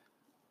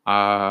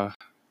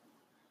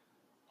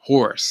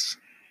 Horse.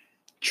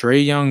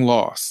 Trae Young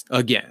lost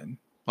again.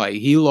 Like,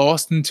 he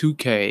lost in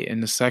 2K in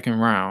the second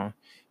round.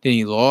 Then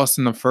he lost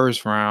in the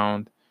first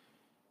round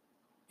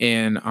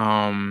in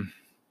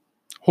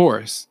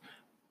Horse.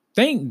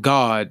 Thank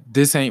God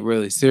this ain't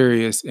really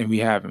serious and we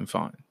having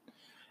fun.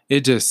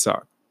 It just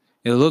sucked.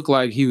 It looked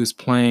like he was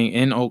playing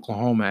in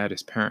Oklahoma at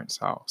his parents'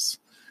 house,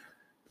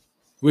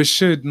 which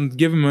should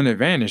give him an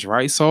advantage,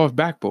 right? Soft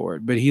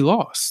backboard, but he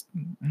lost.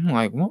 I'm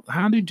like, well,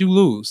 how did you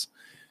lose?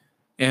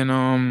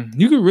 And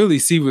you could really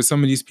see what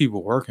some of these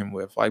people working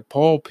with, like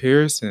Paul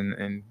Pierce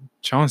and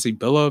Chauncey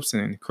Billups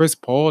and Chris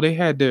Paul. They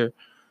had their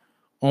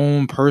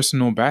own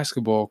personal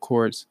basketball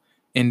courts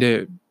in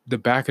the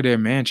back of their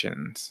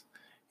mansions.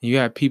 You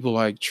got people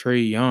like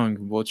Trae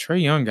Young. Well, Trae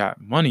Young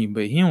got money,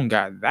 but he don't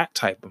got that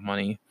type of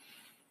money.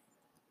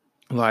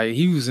 Like,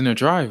 he was in a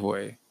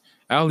driveway.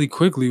 Allie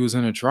Quigley was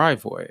in a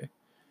driveway.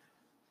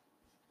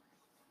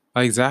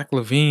 Like, Zach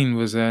LaVine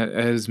was at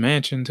his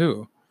mansion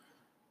too.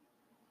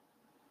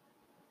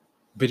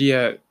 But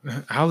yeah,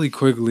 Allie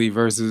Quigley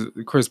versus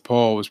Chris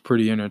Paul was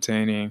pretty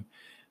entertaining.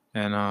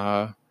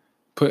 and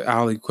put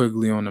Allie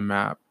Quigley on the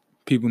map.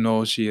 People know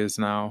who she is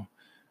now.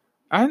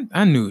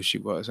 I knew who she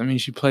was. I mean,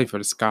 she played for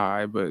the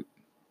Sky, but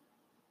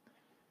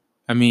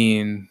I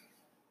mean,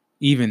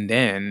 even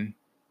then,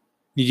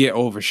 you get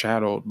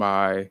overshadowed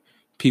by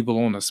people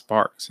on the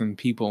Sparks and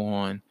people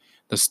on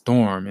the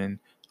Storm. And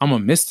I'm a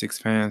Mystics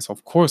fan, so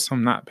of course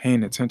I'm not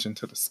paying attention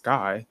to the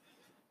Sky,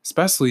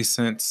 especially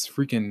since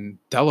freaking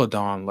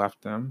Deladon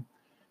left them.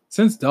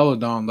 Since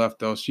Deladon left,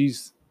 though,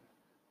 she's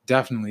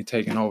definitely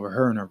taken over,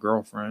 her and her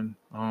girlfriend,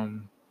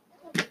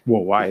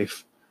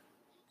 wife,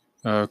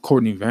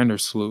 Courtney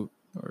Vandersloot,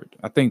 or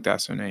I think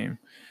that's her name.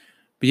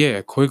 But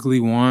yeah, Quigley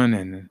won,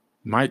 and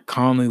Mike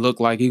Conley looked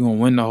like he gonna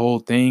win the whole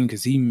thing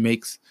because he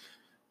makes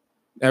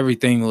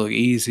everything look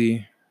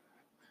easy.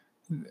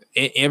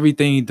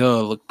 Everything he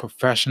does look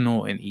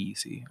professional and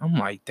easy. I'm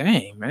like,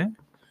 dang, man.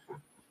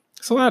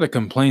 There's a lot of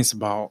complaints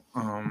about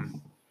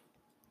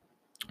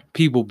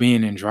people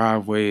being in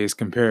driveways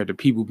compared to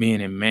people being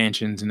in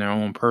mansions in their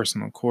own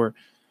personal court.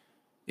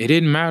 It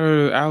didn't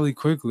matter to Allie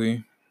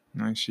Quigley.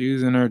 Like, she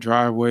was in her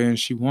driveway and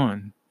she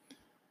won.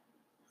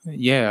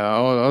 Yeah,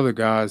 all the other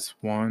guys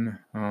won.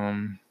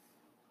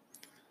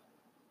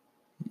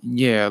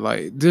 Yeah,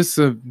 like, this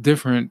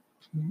different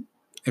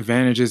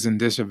advantages and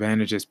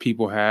disadvantages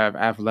people have.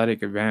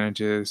 Athletic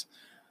advantages,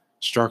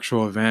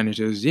 structural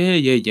advantages.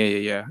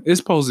 Yeah. It's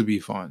supposed to be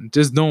fun.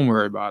 Just don't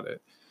worry about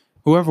it.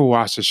 Whoever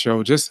watched the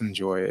show, just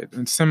enjoy it.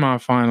 And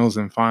semifinals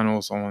and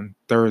finals on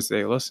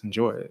Thursday, let's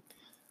enjoy it.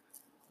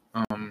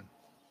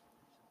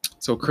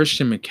 So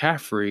Christian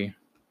McCaffrey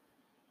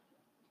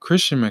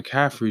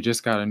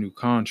just got a new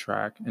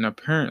contract, and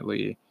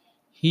apparently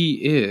he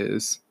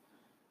is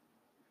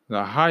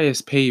the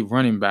highest paid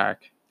running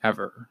back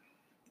ever.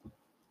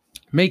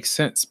 Makes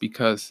sense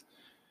because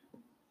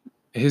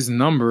his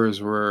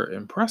numbers were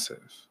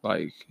impressive.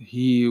 Like,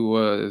 he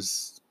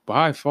was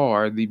by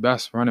far the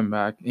best running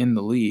back in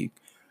the league.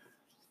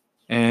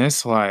 And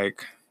it's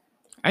like,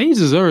 he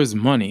deserves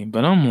money,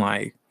 but I'm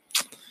like,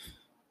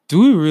 do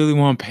we really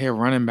want to pay a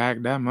running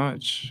back that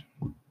much?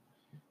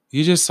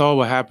 You just saw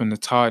what happened to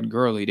Todd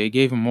Gurley. They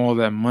gave him all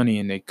that money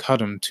and they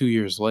cut him 2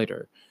 years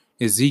later.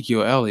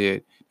 Ezekiel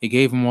Elliott, they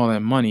gave him all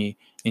that money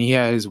and he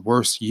had his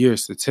worst year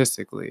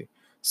statistically.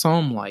 So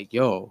I'm like,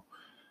 yo,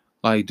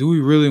 like, do we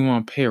really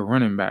want to pay a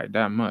running back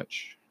that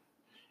much?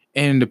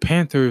 And the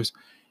Panthers,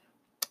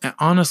 and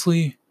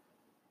honestly,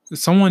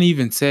 someone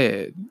even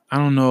said, I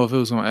don't know if it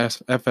was on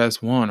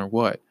FS1 or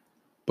what,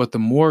 but the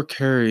more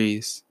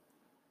carries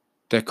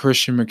that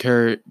Christian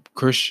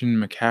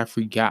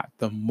McCaffrey got,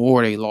 the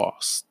more they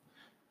lost.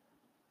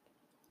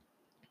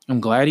 I'm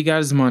glad he got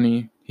his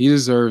money. He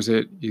deserves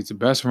it. He's the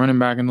best running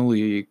back in the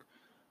league.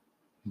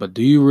 But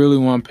do you really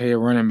want to pay a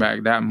running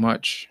back that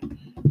much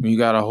when you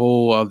got a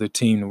whole other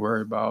team to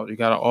worry about? You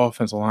got an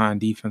offensive line,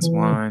 defensive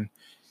line.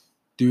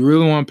 Do you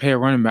really want to pay a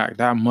running back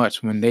that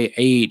much when they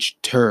age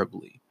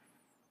terribly?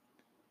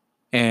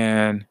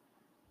 And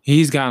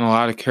he's gotten a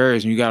lot of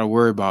carries and you got to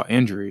worry about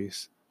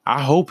injuries.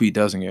 I hope he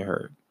doesn't get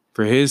hurt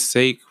for his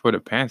sake, for the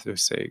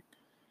Panthers' sake.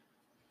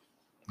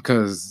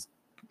 Because,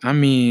 I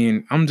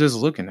mean, I'm just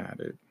looking at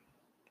it.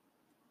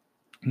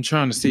 I'm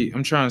trying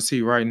to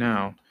see right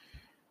now.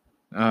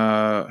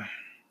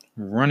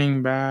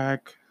 Running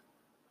back.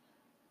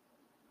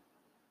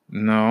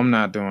 No, I'm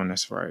not doing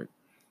this right.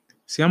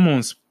 See, I'm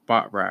on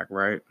Spot Rack,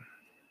 right?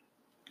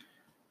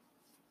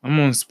 I'm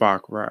on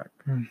Spot Rack.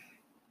 And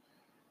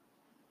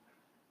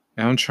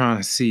I'm trying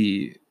to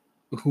see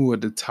who are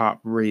the top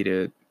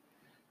rated,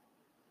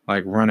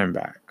 like, running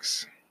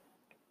backs.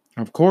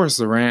 Of course,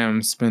 the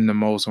Rams spend the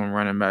most on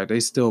running back. They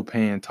still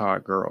paying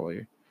Todd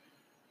Gurley.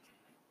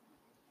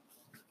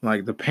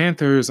 Like, the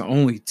Panthers are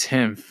only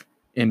 10th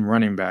in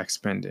running back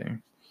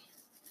spending,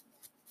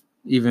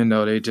 even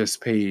though they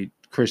just paid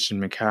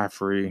Christian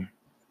McCaffrey.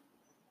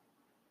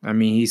 I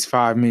mean, he's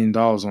 $5 million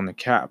on the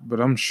cap, but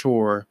I'm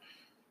sure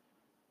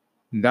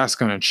that's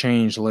going to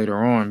change later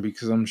on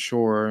because I'm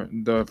sure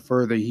the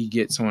further he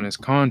gets on his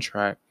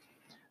contract,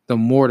 the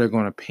more they're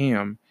going to pay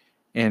him.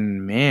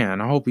 And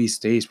man, I hope he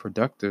stays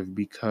productive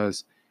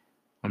because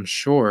I'm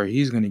sure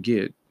he's going to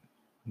get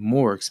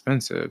more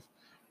expensive.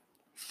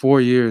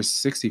 4 years,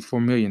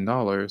 $64 million,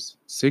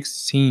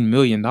 $16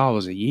 million a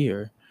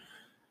year.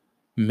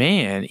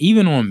 Man,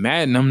 even on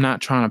Madden, I'm not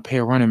trying to pay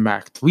a running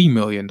back $3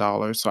 million.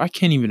 So I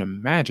can't even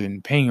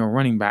imagine paying a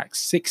running back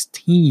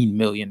 $16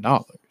 million.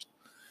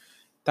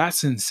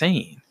 That's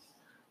insane.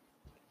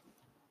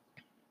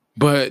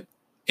 But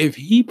if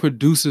he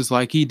produces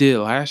like he did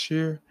last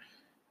year,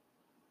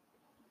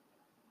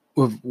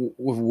 with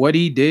what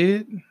he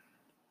did,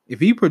 if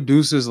he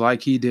produces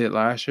like he did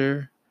last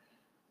year,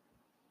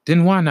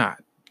 then why not?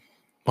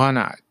 Why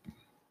not?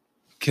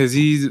 Because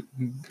he's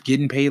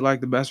getting paid like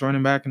the best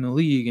running back in the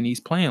league and he's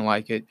playing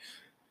like it.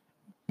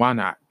 Why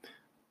not?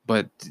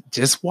 But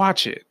just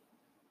watch it.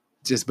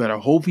 Just better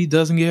hope he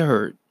doesn't get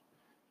hurt.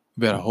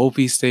 You better hope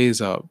he stays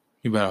up.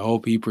 You better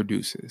hope he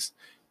produces.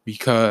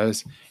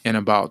 Because in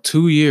about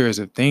 2 years,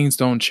 if things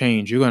don't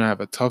change, you're going to have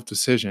a tough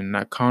decision.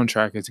 That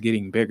contract is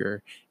getting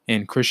bigger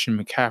and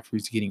Christian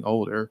McCaffrey's getting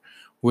older.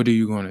 what are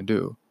you going to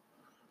do?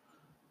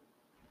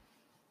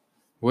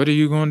 What are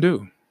you going to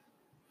do?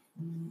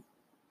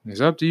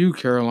 It's up to you,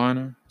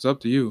 Carolina. It's up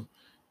to you.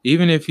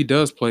 Even if he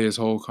does play his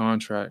whole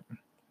contract,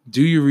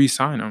 do you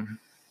re-sign him?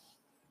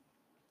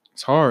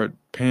 It's hard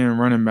paying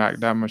running back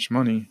that much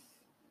money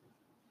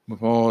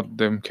with all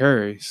them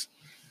carries.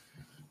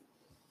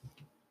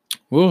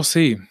 We'll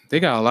see. They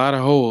got a lot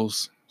of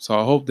holes, so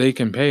I hope they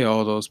can pay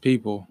all those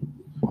people.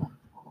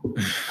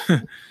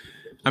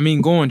 I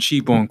mean, going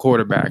cheap on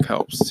quarterback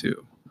helps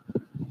too.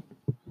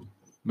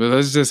 But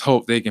let's just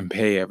hope they can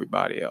pay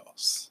everybody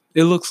else.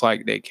 It looks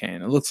like they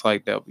can. It looks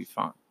like they'll be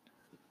fine.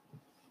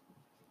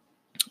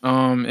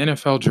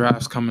 NFL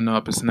drafts coming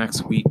up is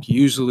next week.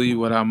 Usually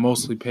what I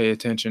mostly pay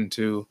attention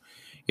to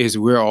is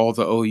where all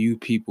the OU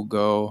people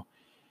go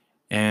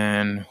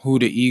and who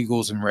the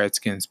Eagles and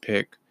Redskins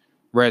pick.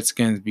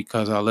 Redskins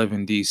because I live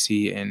in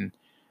DC, and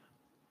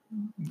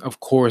of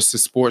course the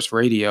sports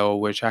radio,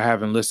 which I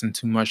haven't listened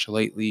to much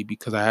lately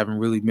because I haven't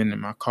really been in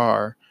my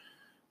car.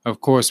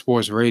 Of course,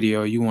 sports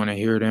radio, you want to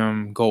hear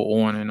them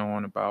go on and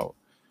on about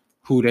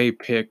who they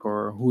pick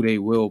or who they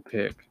will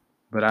pick.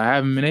 But I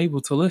haven't been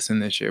able to listen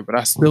this year, but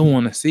I still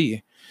want to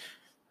see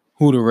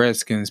who the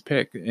Redskins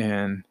pick.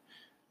 And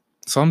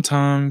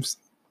sometimes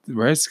the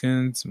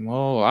Redskins,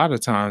 well, a lot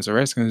of times the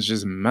Redskins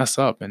just mess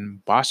up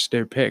and botch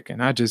their pick,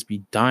 and I just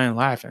be dying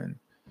laughing.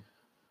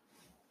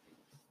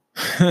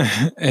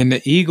 And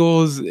the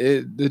Eagles,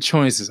 the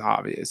choice is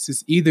obvious.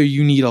 It's either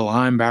you need a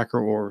linebacker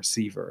or a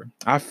receiver.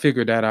 I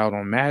figured that out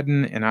on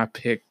Madden, and I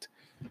picked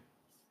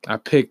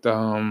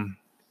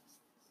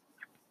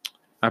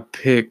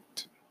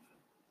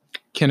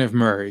Kenneth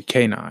Murray,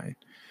 K9.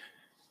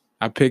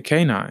 I picked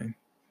K9,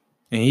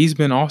 and he's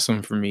been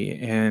awesome for me.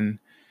 And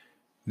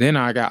then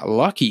I got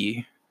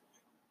lucky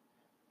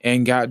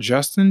and got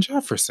Justin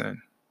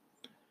Jefferson.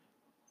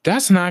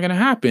 That's not going to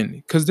happen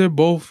because they're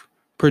both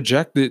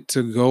projected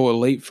to go a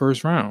late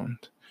first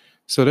round.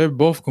 So they're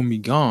both going to be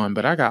gone,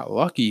 but I got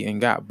lucky and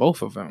got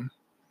both of them.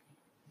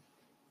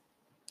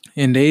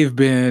 And they've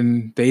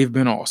been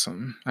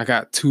awesome. I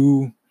got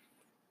two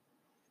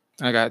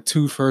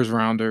first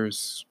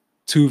rounders,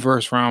 2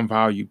 first round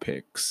value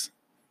picks.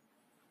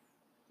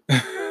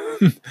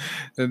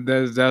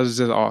 that was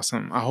just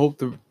awesome. I hope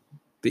the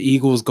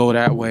Eagles go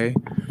that way,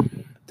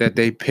 that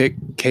they pick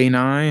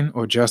K9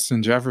 or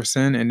Justin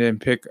Jefferson and then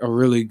pick a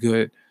really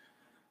good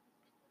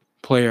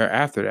player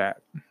after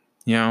that.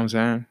 You know what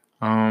I'm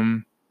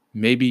saying?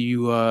 Maybe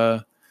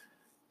you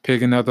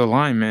pick another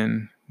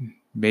lineman.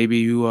 Maybe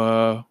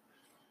you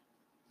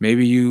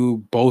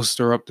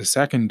bolster up the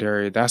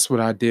secondary. That's what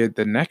I did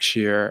the next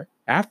year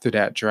after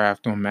that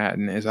draft on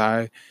Madden, is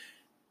I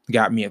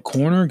got me a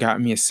corner,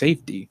 got me a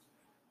safety.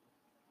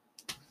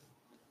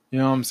 You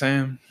know what I'm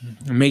saying?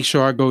 Make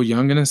sure I go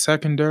young in the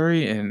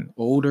secondary and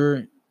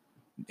older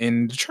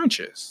in the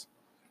trenches.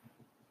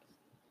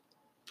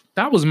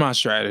 That was my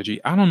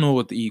strategy. I don't know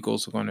what the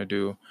Eagles are going to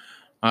do.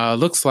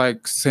 Looks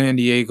like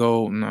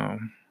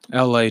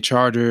LA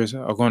Chargers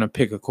are going to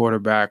pick a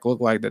quarterback. Look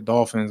like the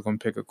Dolphins are going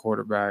to pick a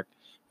quarterback.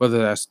 Whether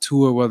that's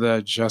Tua, whether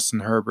that's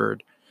Justin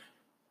Herbert.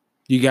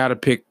 You got to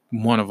pick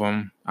one of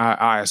them,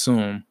 I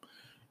assume.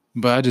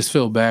 But I just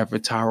feel bad for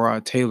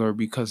Tyrod Taylor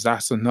because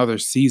that's another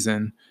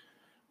season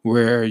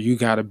where you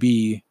got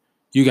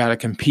to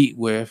compete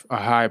with a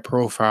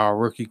high-profile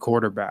rookie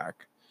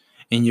quarterback,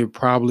 and you're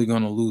probably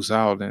going to lose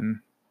out, and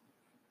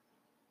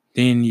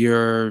then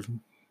you're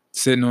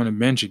sitting on the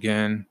bench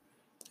again,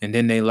 and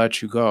then they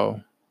let you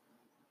go.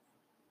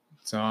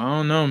 So I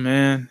don't know,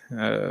 man.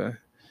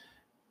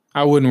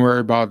 I wouldn't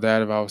worry about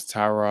that if I was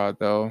Tyrod,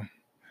 though.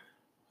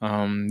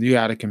 You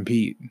got to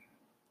compete.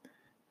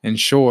 And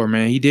sure,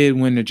 man, he did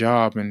win the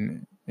job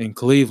in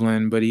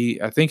Cleveland, but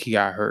I think he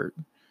got hurt.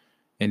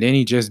 And then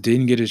he just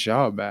didn't get his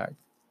job back.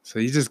 So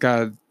you just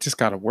gotta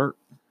work.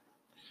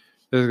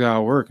 Just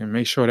gotta work and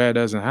make sure that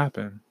doesn't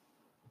happen.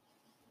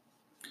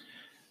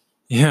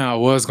 Yeah, I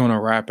was gonna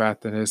rap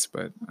after this,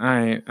 but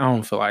I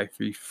don't feel like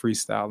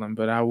freestyling.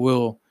 But I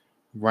will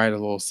write a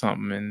little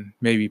something and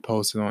maybe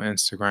post it on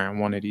Instagram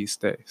one of these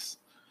days.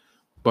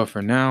 But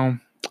for now,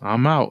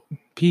 I'm out.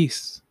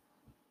 Peace.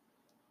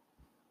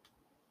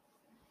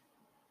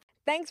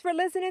 Thanks for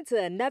listening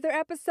to another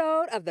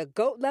episode of the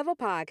GOAT Level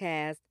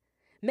Podcast.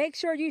 Make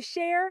sure you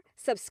share,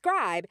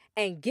 subscribe,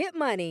 and get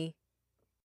money.